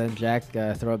 Until then, Jack,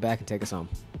 throw it back and take us home.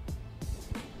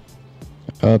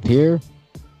 Up here,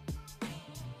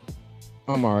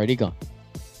 I'm already gone.